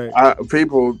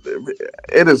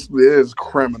 It is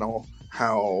criminal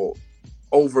how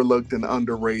overlooked and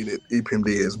underrated EPMD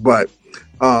is. But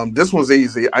this one's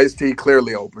easy. Ice-T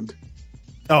clearly opened.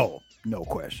 Oh, no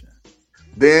question.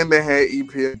 Then they had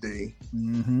EPMD.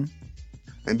 Mm-hmm.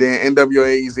 And then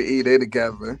NWA, Eazy-E, they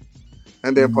together.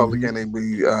 And then Public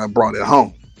Enemy brought it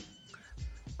home.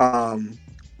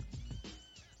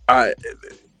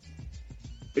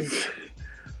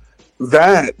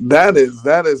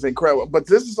 That is incredible. But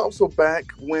this is also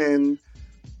back when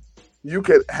you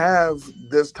could have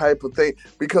this type of thing,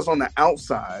 because on the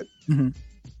outside,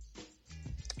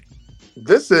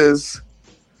 this is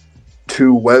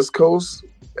 2 West Coast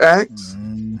acts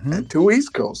and 2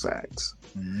 East Coast acts.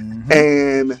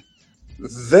 And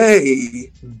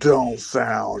they don't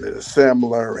sound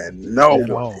similar in no way.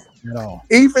 At all.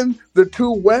 Even the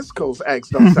 2 West Coast acts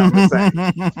don't sound the same.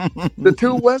 The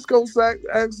 2 West Coast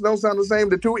acts don't sound the same.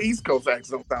 The 2 East Coast acts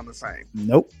don't sound the same.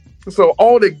 Nope. So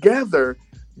all together,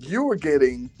 you were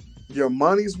getting your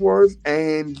money's worth,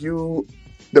 and you,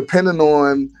 depending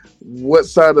on what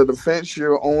side of the fence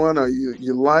you're on or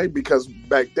you like, because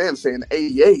back then, say in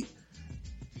 88,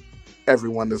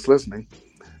 everyone that's listening,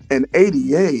 in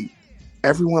 88,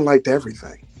 everyone liked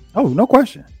everything. Oh, no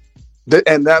question.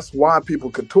 And that's why people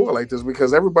could tour like this,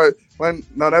 because everybody went,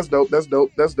 no, that's dope. All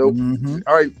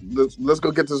right, let's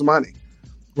go get this money.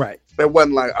 Right. It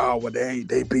wasn't like, oh, well, they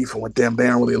beefing with them. They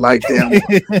don't really like them.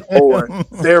 Or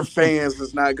their fans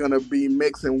is not going to be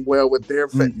mixing well with their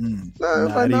fans.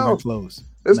 Not even close.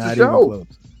 It's the show.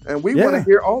 And we want to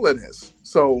hear all of this.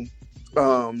 So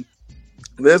the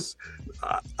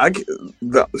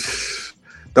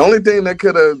only thing that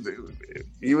could have,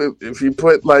 even if you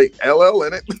put like LL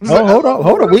in it. Oh,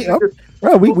 hold on.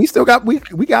 We still got we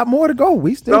got more to go.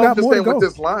 We still got more to go with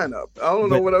this lineup. I don't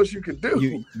know what else you could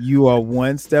do. You are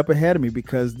one step ahead of me,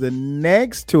 because the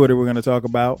next tour that we're going to talk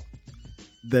about,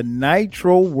 the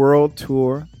Nitro World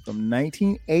Tour from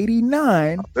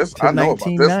 1989 to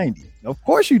 1990. Of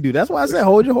course you do. That's why I said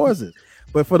hold your horses.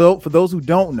 But for those who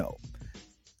don't know,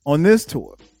 on this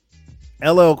tour,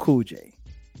 LL Cool J,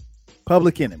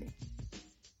 Public Enemy,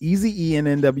 Eazy-E and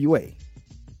NWA,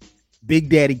 Big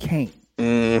Daddy Kane,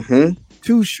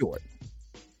 Too Short,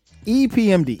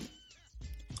 EPMD,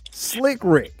 Slick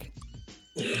Rick,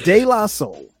 De La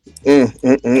Soul,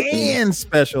 and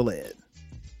Special Ed.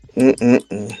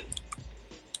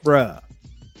 Bruh,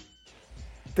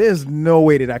 there's no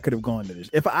way that I could have gone to this.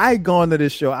 If I had gone to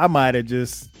this show, I might have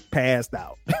just passed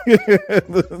out.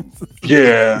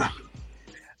 Yeah.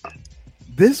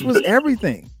 This was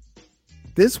everything.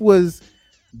 This was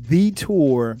the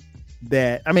tour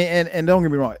that, I mean, and don't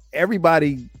get me wrong,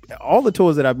 everybody, all the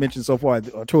tours that I've mentioned so far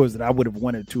are tours that I would have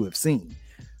wanted to have seen.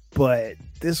 But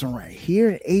this one right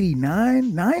here,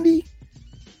 89, 90.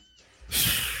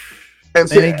 And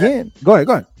again, go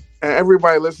ahead. And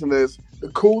everybody listen to this. The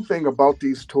cool thing about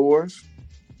these tours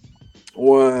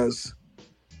was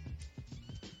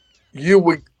you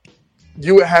would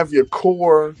have your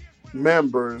core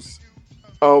members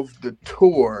of the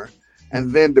tour,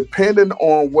 and then depending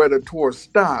on where the tour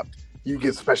stopped, you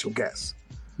get special guests.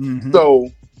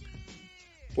 So,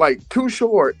 like Too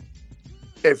Short,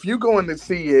 if you're going to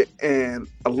see it in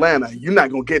Atlanta, you're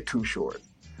not going to get Too Short.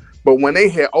 But when they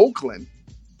hit Oakland,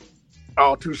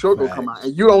 Too Short will come out,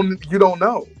 and you don't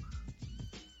know.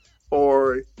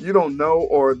 Or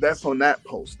that's on that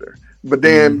poster. But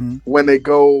then when they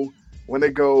go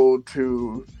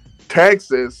to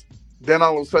Texas, then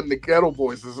all of a sudden the Ghetto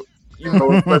Boys is,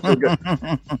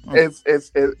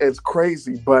 it's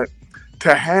crazy. But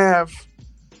to have,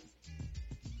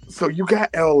 so you got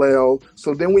LL,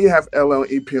 so then when you have LL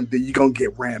and EPMD, you're gonna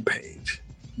get Rampage,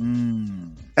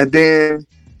 and then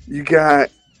you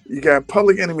got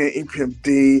Public Enemy and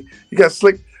EPMD, you got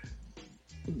Slick.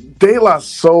 De La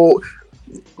Soul.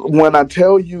 When I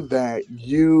tell you that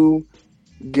you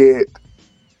get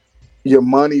your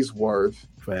money's worth,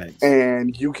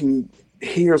 and you can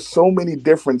hear so many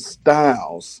different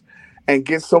styles and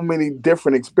get so many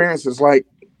different experiences, like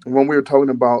when we were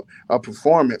talking about a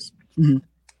performance,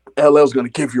 LL's going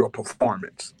to give you a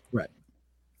performance. Right.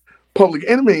 Public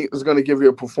Enemy is going to give you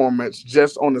a performance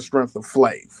just on the strength of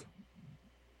Flav.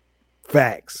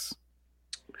 Facts.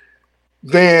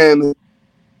 Then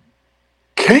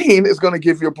Kane is going to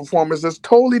give you a performance that's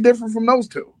totally different from those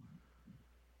two.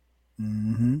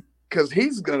 Mm-hmm. Because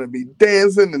he's going to be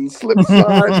dancing and slip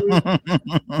sliding.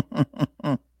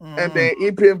 And then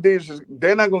EPMD is just,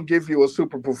 they're not going to give you a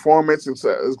super performance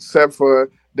except for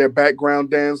their background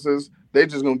dancers. They're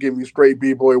just going to give you straight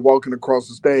B-boy walking across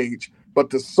the stage. But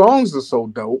the songs are so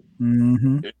dope.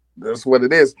 Mm-hmm. That's what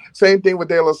it is. Same thing with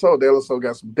De La Soul. De La Soul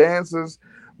got some dances,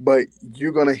 but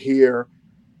you're going to hear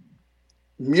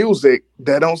music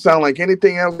that don't sound like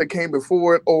anything else that came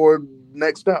before it or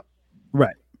next up.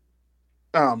 Right.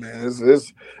 Oh, man.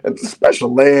 It's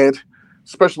Special Ed.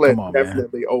 Special Ed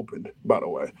definitely opened, by the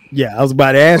way. Yeah, I was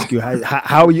about to ask you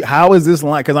how is this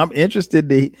line? Because I'm interested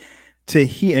to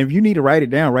hear. And if you need to write it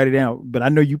down. But I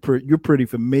know you're pretty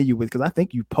familiar with, because I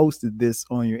think you posted this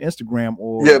on your Instagram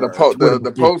or the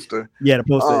poster. Yeah, the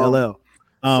poster.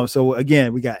 LL. So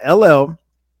again, we got LL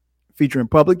featuring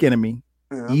Public Enemy,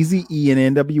 Eazy-E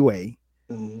and NWA,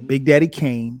 Big Daddy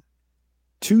Kane,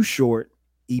 Too Short,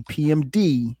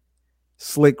 EPMD,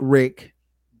 Slick Rick,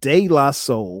 De La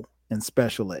Soul, and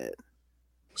Special Ed.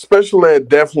 Special Ed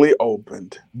definitely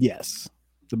opened. Yes.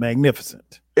 The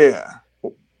Magnificent. Yeah.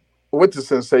 With the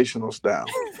sensational style.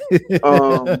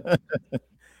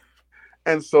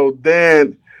 And so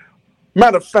then,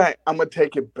 matter of fact, I'm going to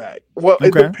take it back. Well,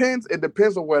 it depends. It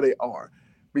depends on where they are.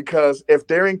 Because if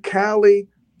they're in Cali,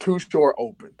 Too Short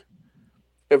opened.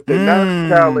 If they're not in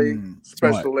Cali,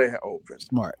 Special Ed opened.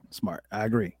 Smart. I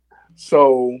agree.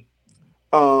 So,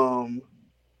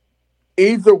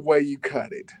 either way you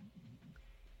cut it,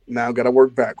 now got to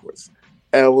work backwards.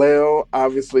 LL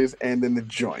obviously is ending the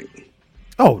joint.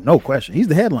 Oh, no question. He's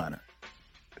the headliner.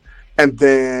 And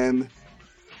then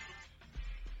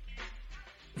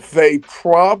they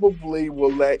probably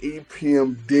will let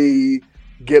EPMD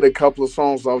get a couple of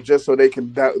songs off just so they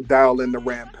can dial in the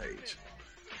Rampage.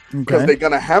 Because they're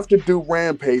going to have to do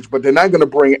Rampage, but they're not going to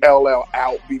bring LL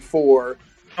out before.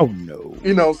 Oh, no.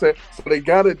 You know what I'm saying? So they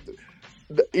got to,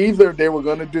 either they were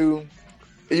going to do,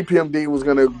 EPMD was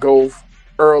going to go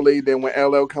early, then when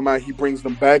LL come out, he brings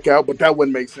them back out, but that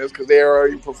wouldn't make sense because they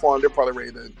already performed. They're probably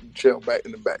ready to chill back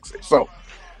in the backstage. So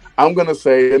I'm going to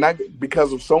say, and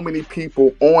because of so many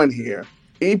people on here,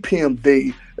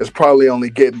 EPMD is probably only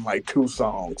getting like 2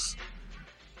 songs.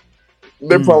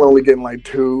 They're probably only getting like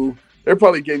 2. They're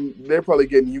probably getting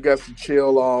You Got to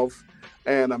Chill off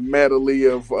and a medley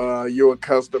of You're a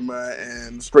Customer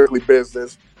and Strictly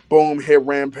Business. Boom, hit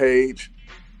Rampage.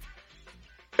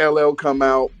 LL come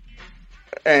out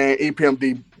and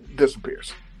EPMD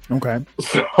disappears. Okay.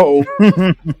 So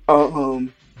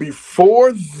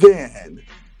before then,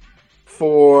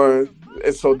 so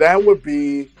that would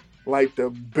be like the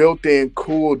built-in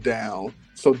cool down.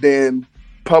 So then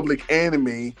Public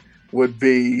Enemy would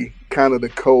be kind of the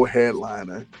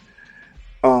co-headliner.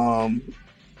 And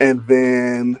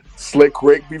then Slick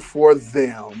Rick before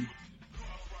them.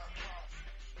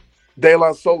 De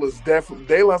La Soul is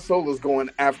going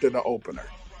after the opener.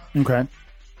 Okay.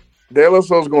 De La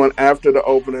Soul's going after the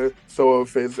opener. So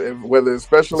whether it's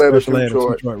Special Ed or Too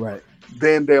Short, right.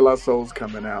 Then De La Soul's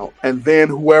coming out, and then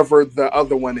whoever the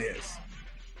other one is,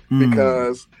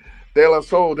 because De La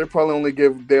Soul, they probably only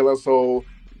give De La Soul.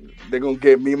 They're gonna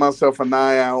get Me, Myself, and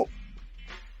I out,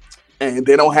 and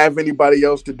they don't have anybody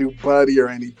else to do Buddy or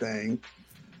anything.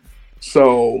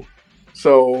 So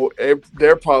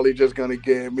they're probably just gonna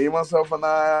get Me, Myself, and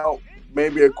I out.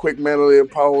 Maybe a quick medley of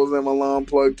Powers and Malone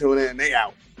plug tune in. They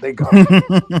out. They go.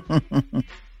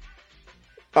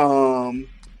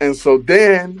 And so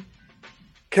then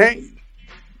Kane.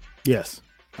 Yes,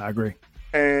 I agree.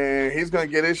 And he's gonna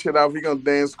get his shit off. He's gonna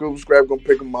dance, Scoop Scrap gonna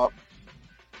pick him up.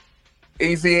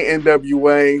 Easy and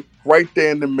NWA right there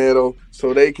in the middle,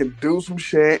 so they can do some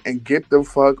shit and get the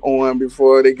fuck on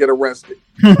before they get arrested.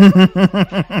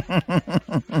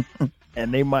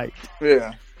 And they might.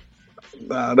 Yeah.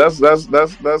 That's how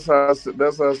I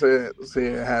see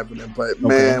it happening. But okay.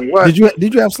 Man, what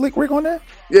did you have Slick Rick on that?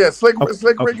 Yeah, Slick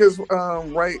Rick is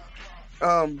right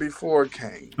before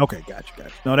Kane. Okay,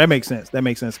 gotcha. No, that makes sense.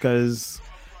 Because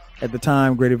at the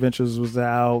time Great Adventures was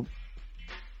out.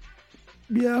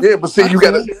 Yeah, but see, you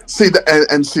gotta see that,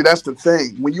 and see that's the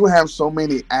thing. When you have so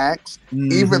many acts,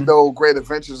 even though Great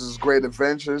Adventures is Great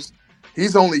Adventures,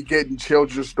 he's only getting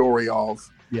Children's Story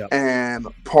off. Yeah, and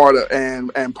part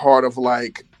of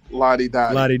like Lottie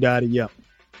Dottie. Yeah.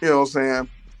 You know what I'm saying?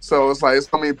 So it's like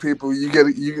so many people. You're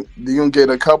gonna get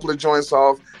a couple of joints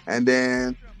off, and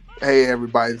then hey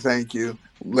everybody, thank you.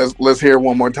 Let's hear it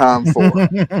one more time for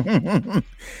it.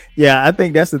 Yeah, I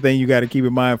think that's the thing you got to keep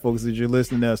in mind, folks, as you're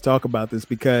listening to us talk about this,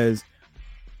 because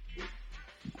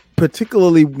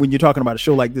particularly when you're talking about a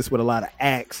show like this with a lot of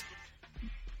acts,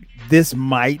 this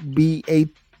might be a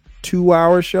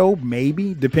 2-hour show,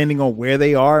 maybe, depending on where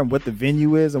they are and what the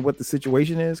venue is and what the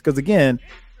situation is. Because again,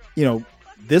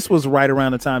 this was right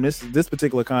around the time this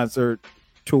particular concert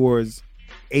tours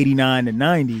 89 and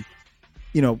 90.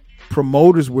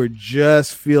 Promoters were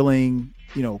just feeling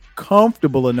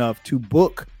comfortable enough to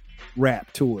book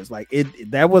rap tours. Like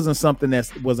that wasn't something that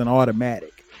wasn't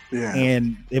automatic. Yeah.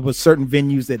 And it was certain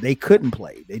venues that they couldn't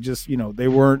play. They just they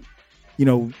weren't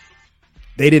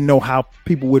they didn't know how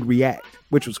people would react,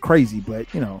 which was crazy. But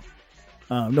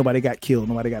nobody got killed,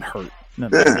 nobody got hurt. None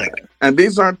of that. And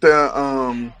these aren't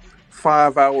the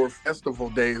 5-hour festival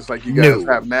days like you guys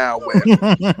have now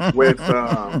with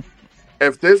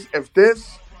if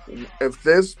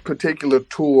this particular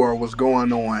tour was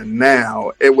going on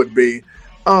now, it would be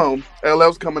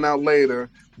LL's coming out later,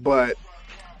 but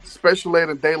Special Ed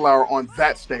and De La are on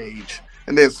that stage,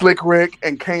 and then Slick Rick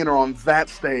and Kane are on that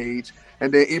stage,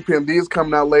 and then EPMD is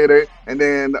coming out later, and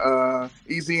then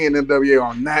Eazy and NWA are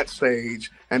on that stage,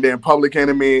 and then Public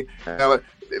Enemy.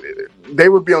 They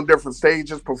would be on different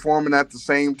stages performing at the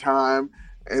same time,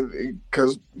 and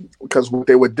because what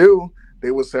they would do,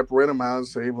 they would separate them out and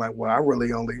say like, well, I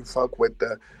really only fuck with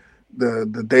the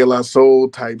De La Soul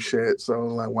type shit, so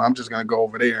like, well, I'm just gonna go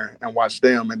over there and watch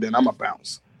them, and then I'm gonna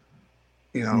bounce.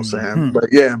 You know what I'm saying?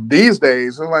 But yeah, these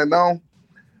days it's like, no,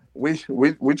 we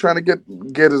trying to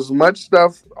get as much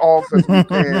stuff off as we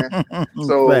can.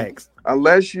 So Thanks.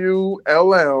 Unless you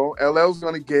LL's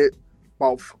gonna get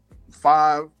about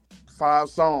five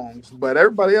songs, but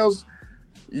everybody else,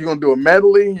 you're gonna do a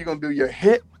medley, you're gonna do your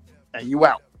hit, and you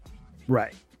out.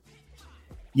 Right.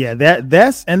 Yeah,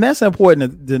 that's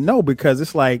important to know, because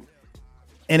it's like,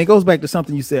 and it goes back to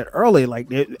something you said earlier, like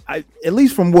at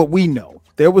least from what we know,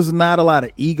 there was not a lot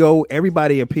of ego.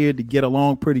 Everybody appeared to get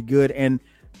along pretty good. And,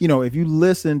 if you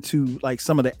listen to like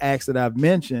some of the acts that I've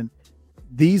mentioned,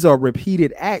 these are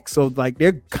repeated acts. So like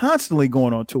they're constantly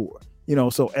going on tour,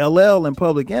 so LL and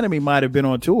Public Enemy might have been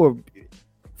on tour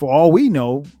for all we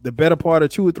know, the better part of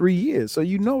 2 or 3 years. So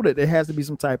that there has to be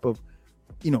some type of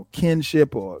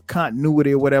kinship or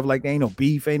continuity or whatever. Like there ain't no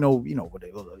beef, ain't no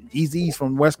Eazy's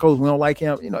from West Coast, we don't like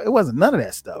him. It wasn't none of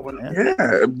that stuff, man.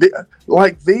 Yeah,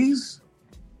 like these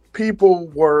people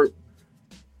were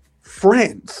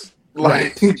friends.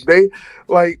 Like they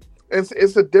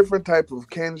it's a different type of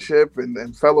kinship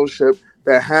and fellowship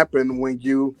that happen when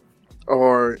you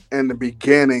are in the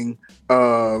beginning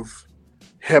of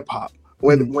hip hop.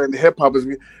 When hip hop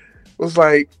was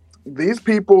like, these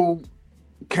people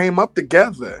came up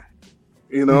together,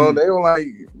 they were like,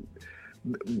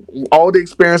 all the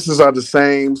experiences are the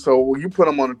same. So when you put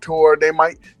them on a tour, they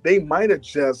might have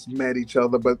just met each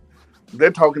other, but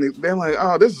they're like,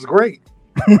 oh, this is great.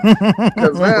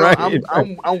 Because now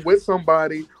I'm with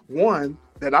somebody, one,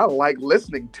 that I like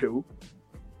listening to,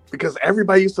 because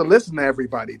everybody used to listen to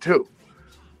everybody too.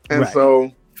 And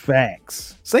so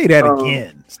facts. Say that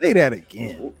again. Say that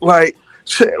again. Like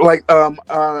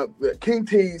King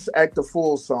T's Act the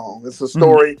Fool song. It's a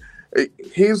story.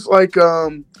 He's like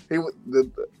the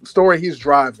story, he's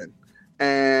driving,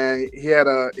 and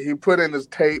he put in his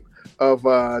tape of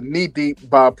Knee Deep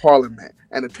by Parliament,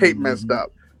 and the tape messed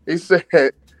up. He said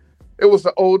it was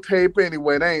an old tape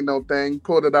anyway, there ain't no thing.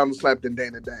 Pulled it out and slapped in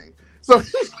Dana Dane. So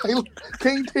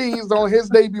King T's on his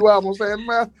debut album saying,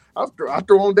 man, I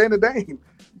threw on Dana Dane,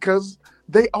 because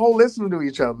they all listened to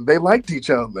each other. They liked each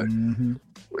other.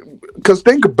 Because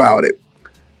think about it.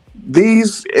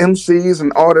 These MCs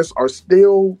and artists are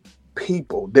still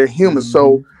people. They're human.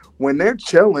 So when they're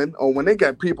chilling or when they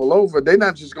got people over, they're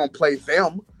not just going to play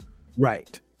them.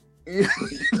 Right. They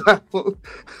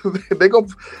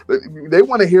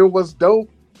want to hear what's dope,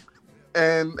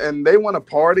 and they want to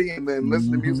party and then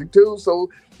listen to music too. So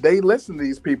they listen to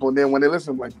these people. And then when they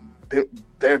listen, like,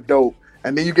 they're dope.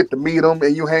 And then you get to meet them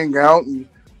and you hang out, and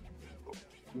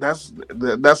that's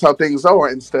how things are,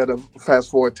 instead of fast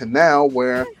forward to now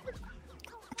where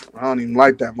I don't even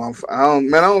like that motherfucker. I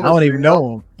don't even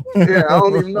know him. Yeah, I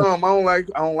don't even know him. I don't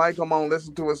like him. I don't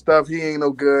listen to his stuff. He ain't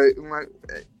no good. I'm like,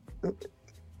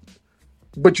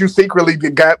 but you secretly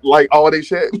got like all this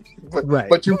shit.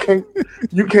 But you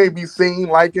can't be seen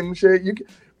liking shit.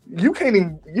 You can't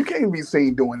even be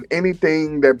seen doing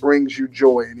anything that brings you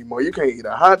joy anymore. You can't eat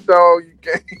a hot dog.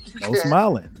 No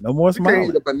smiling. No more smiling. You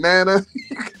can't eat a banana.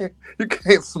 You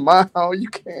can't smile. You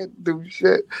can't do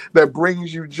shit that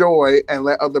brings you joy and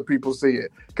let other people see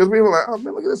it. Because people are like, oh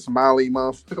man, look at this smiley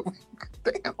motherfucker.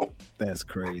 Damn. That's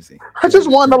crazy. I just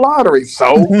won the lottery.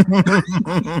 So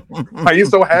are you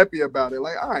so happy about it?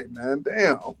 Like, all right, man,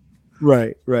 damn.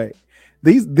 Right.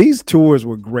 these tours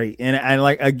were great. And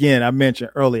like, again, I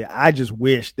mentioned earlier, I just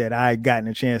wish that I had gotten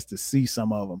a chance to see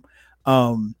some of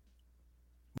them.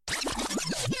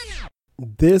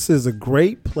 This is a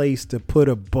great place to put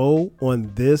a bow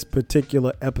on this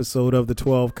particular episode of the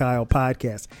 12 Kyle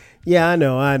podcast. Yeah, I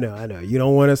know. You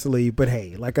don't want us to leave, but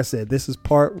hey, like I said, this is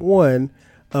part 1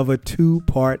 of a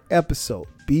 2-part episode.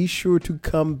 Be sure to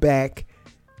come back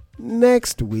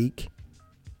next week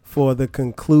for the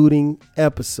concluding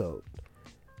episode.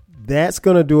 That's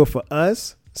going to do it for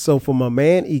us. So for my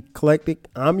man Eclectic,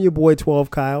 I'm your boy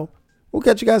 12 Kyle. We'll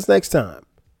catch you guys next time.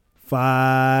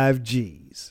 5G.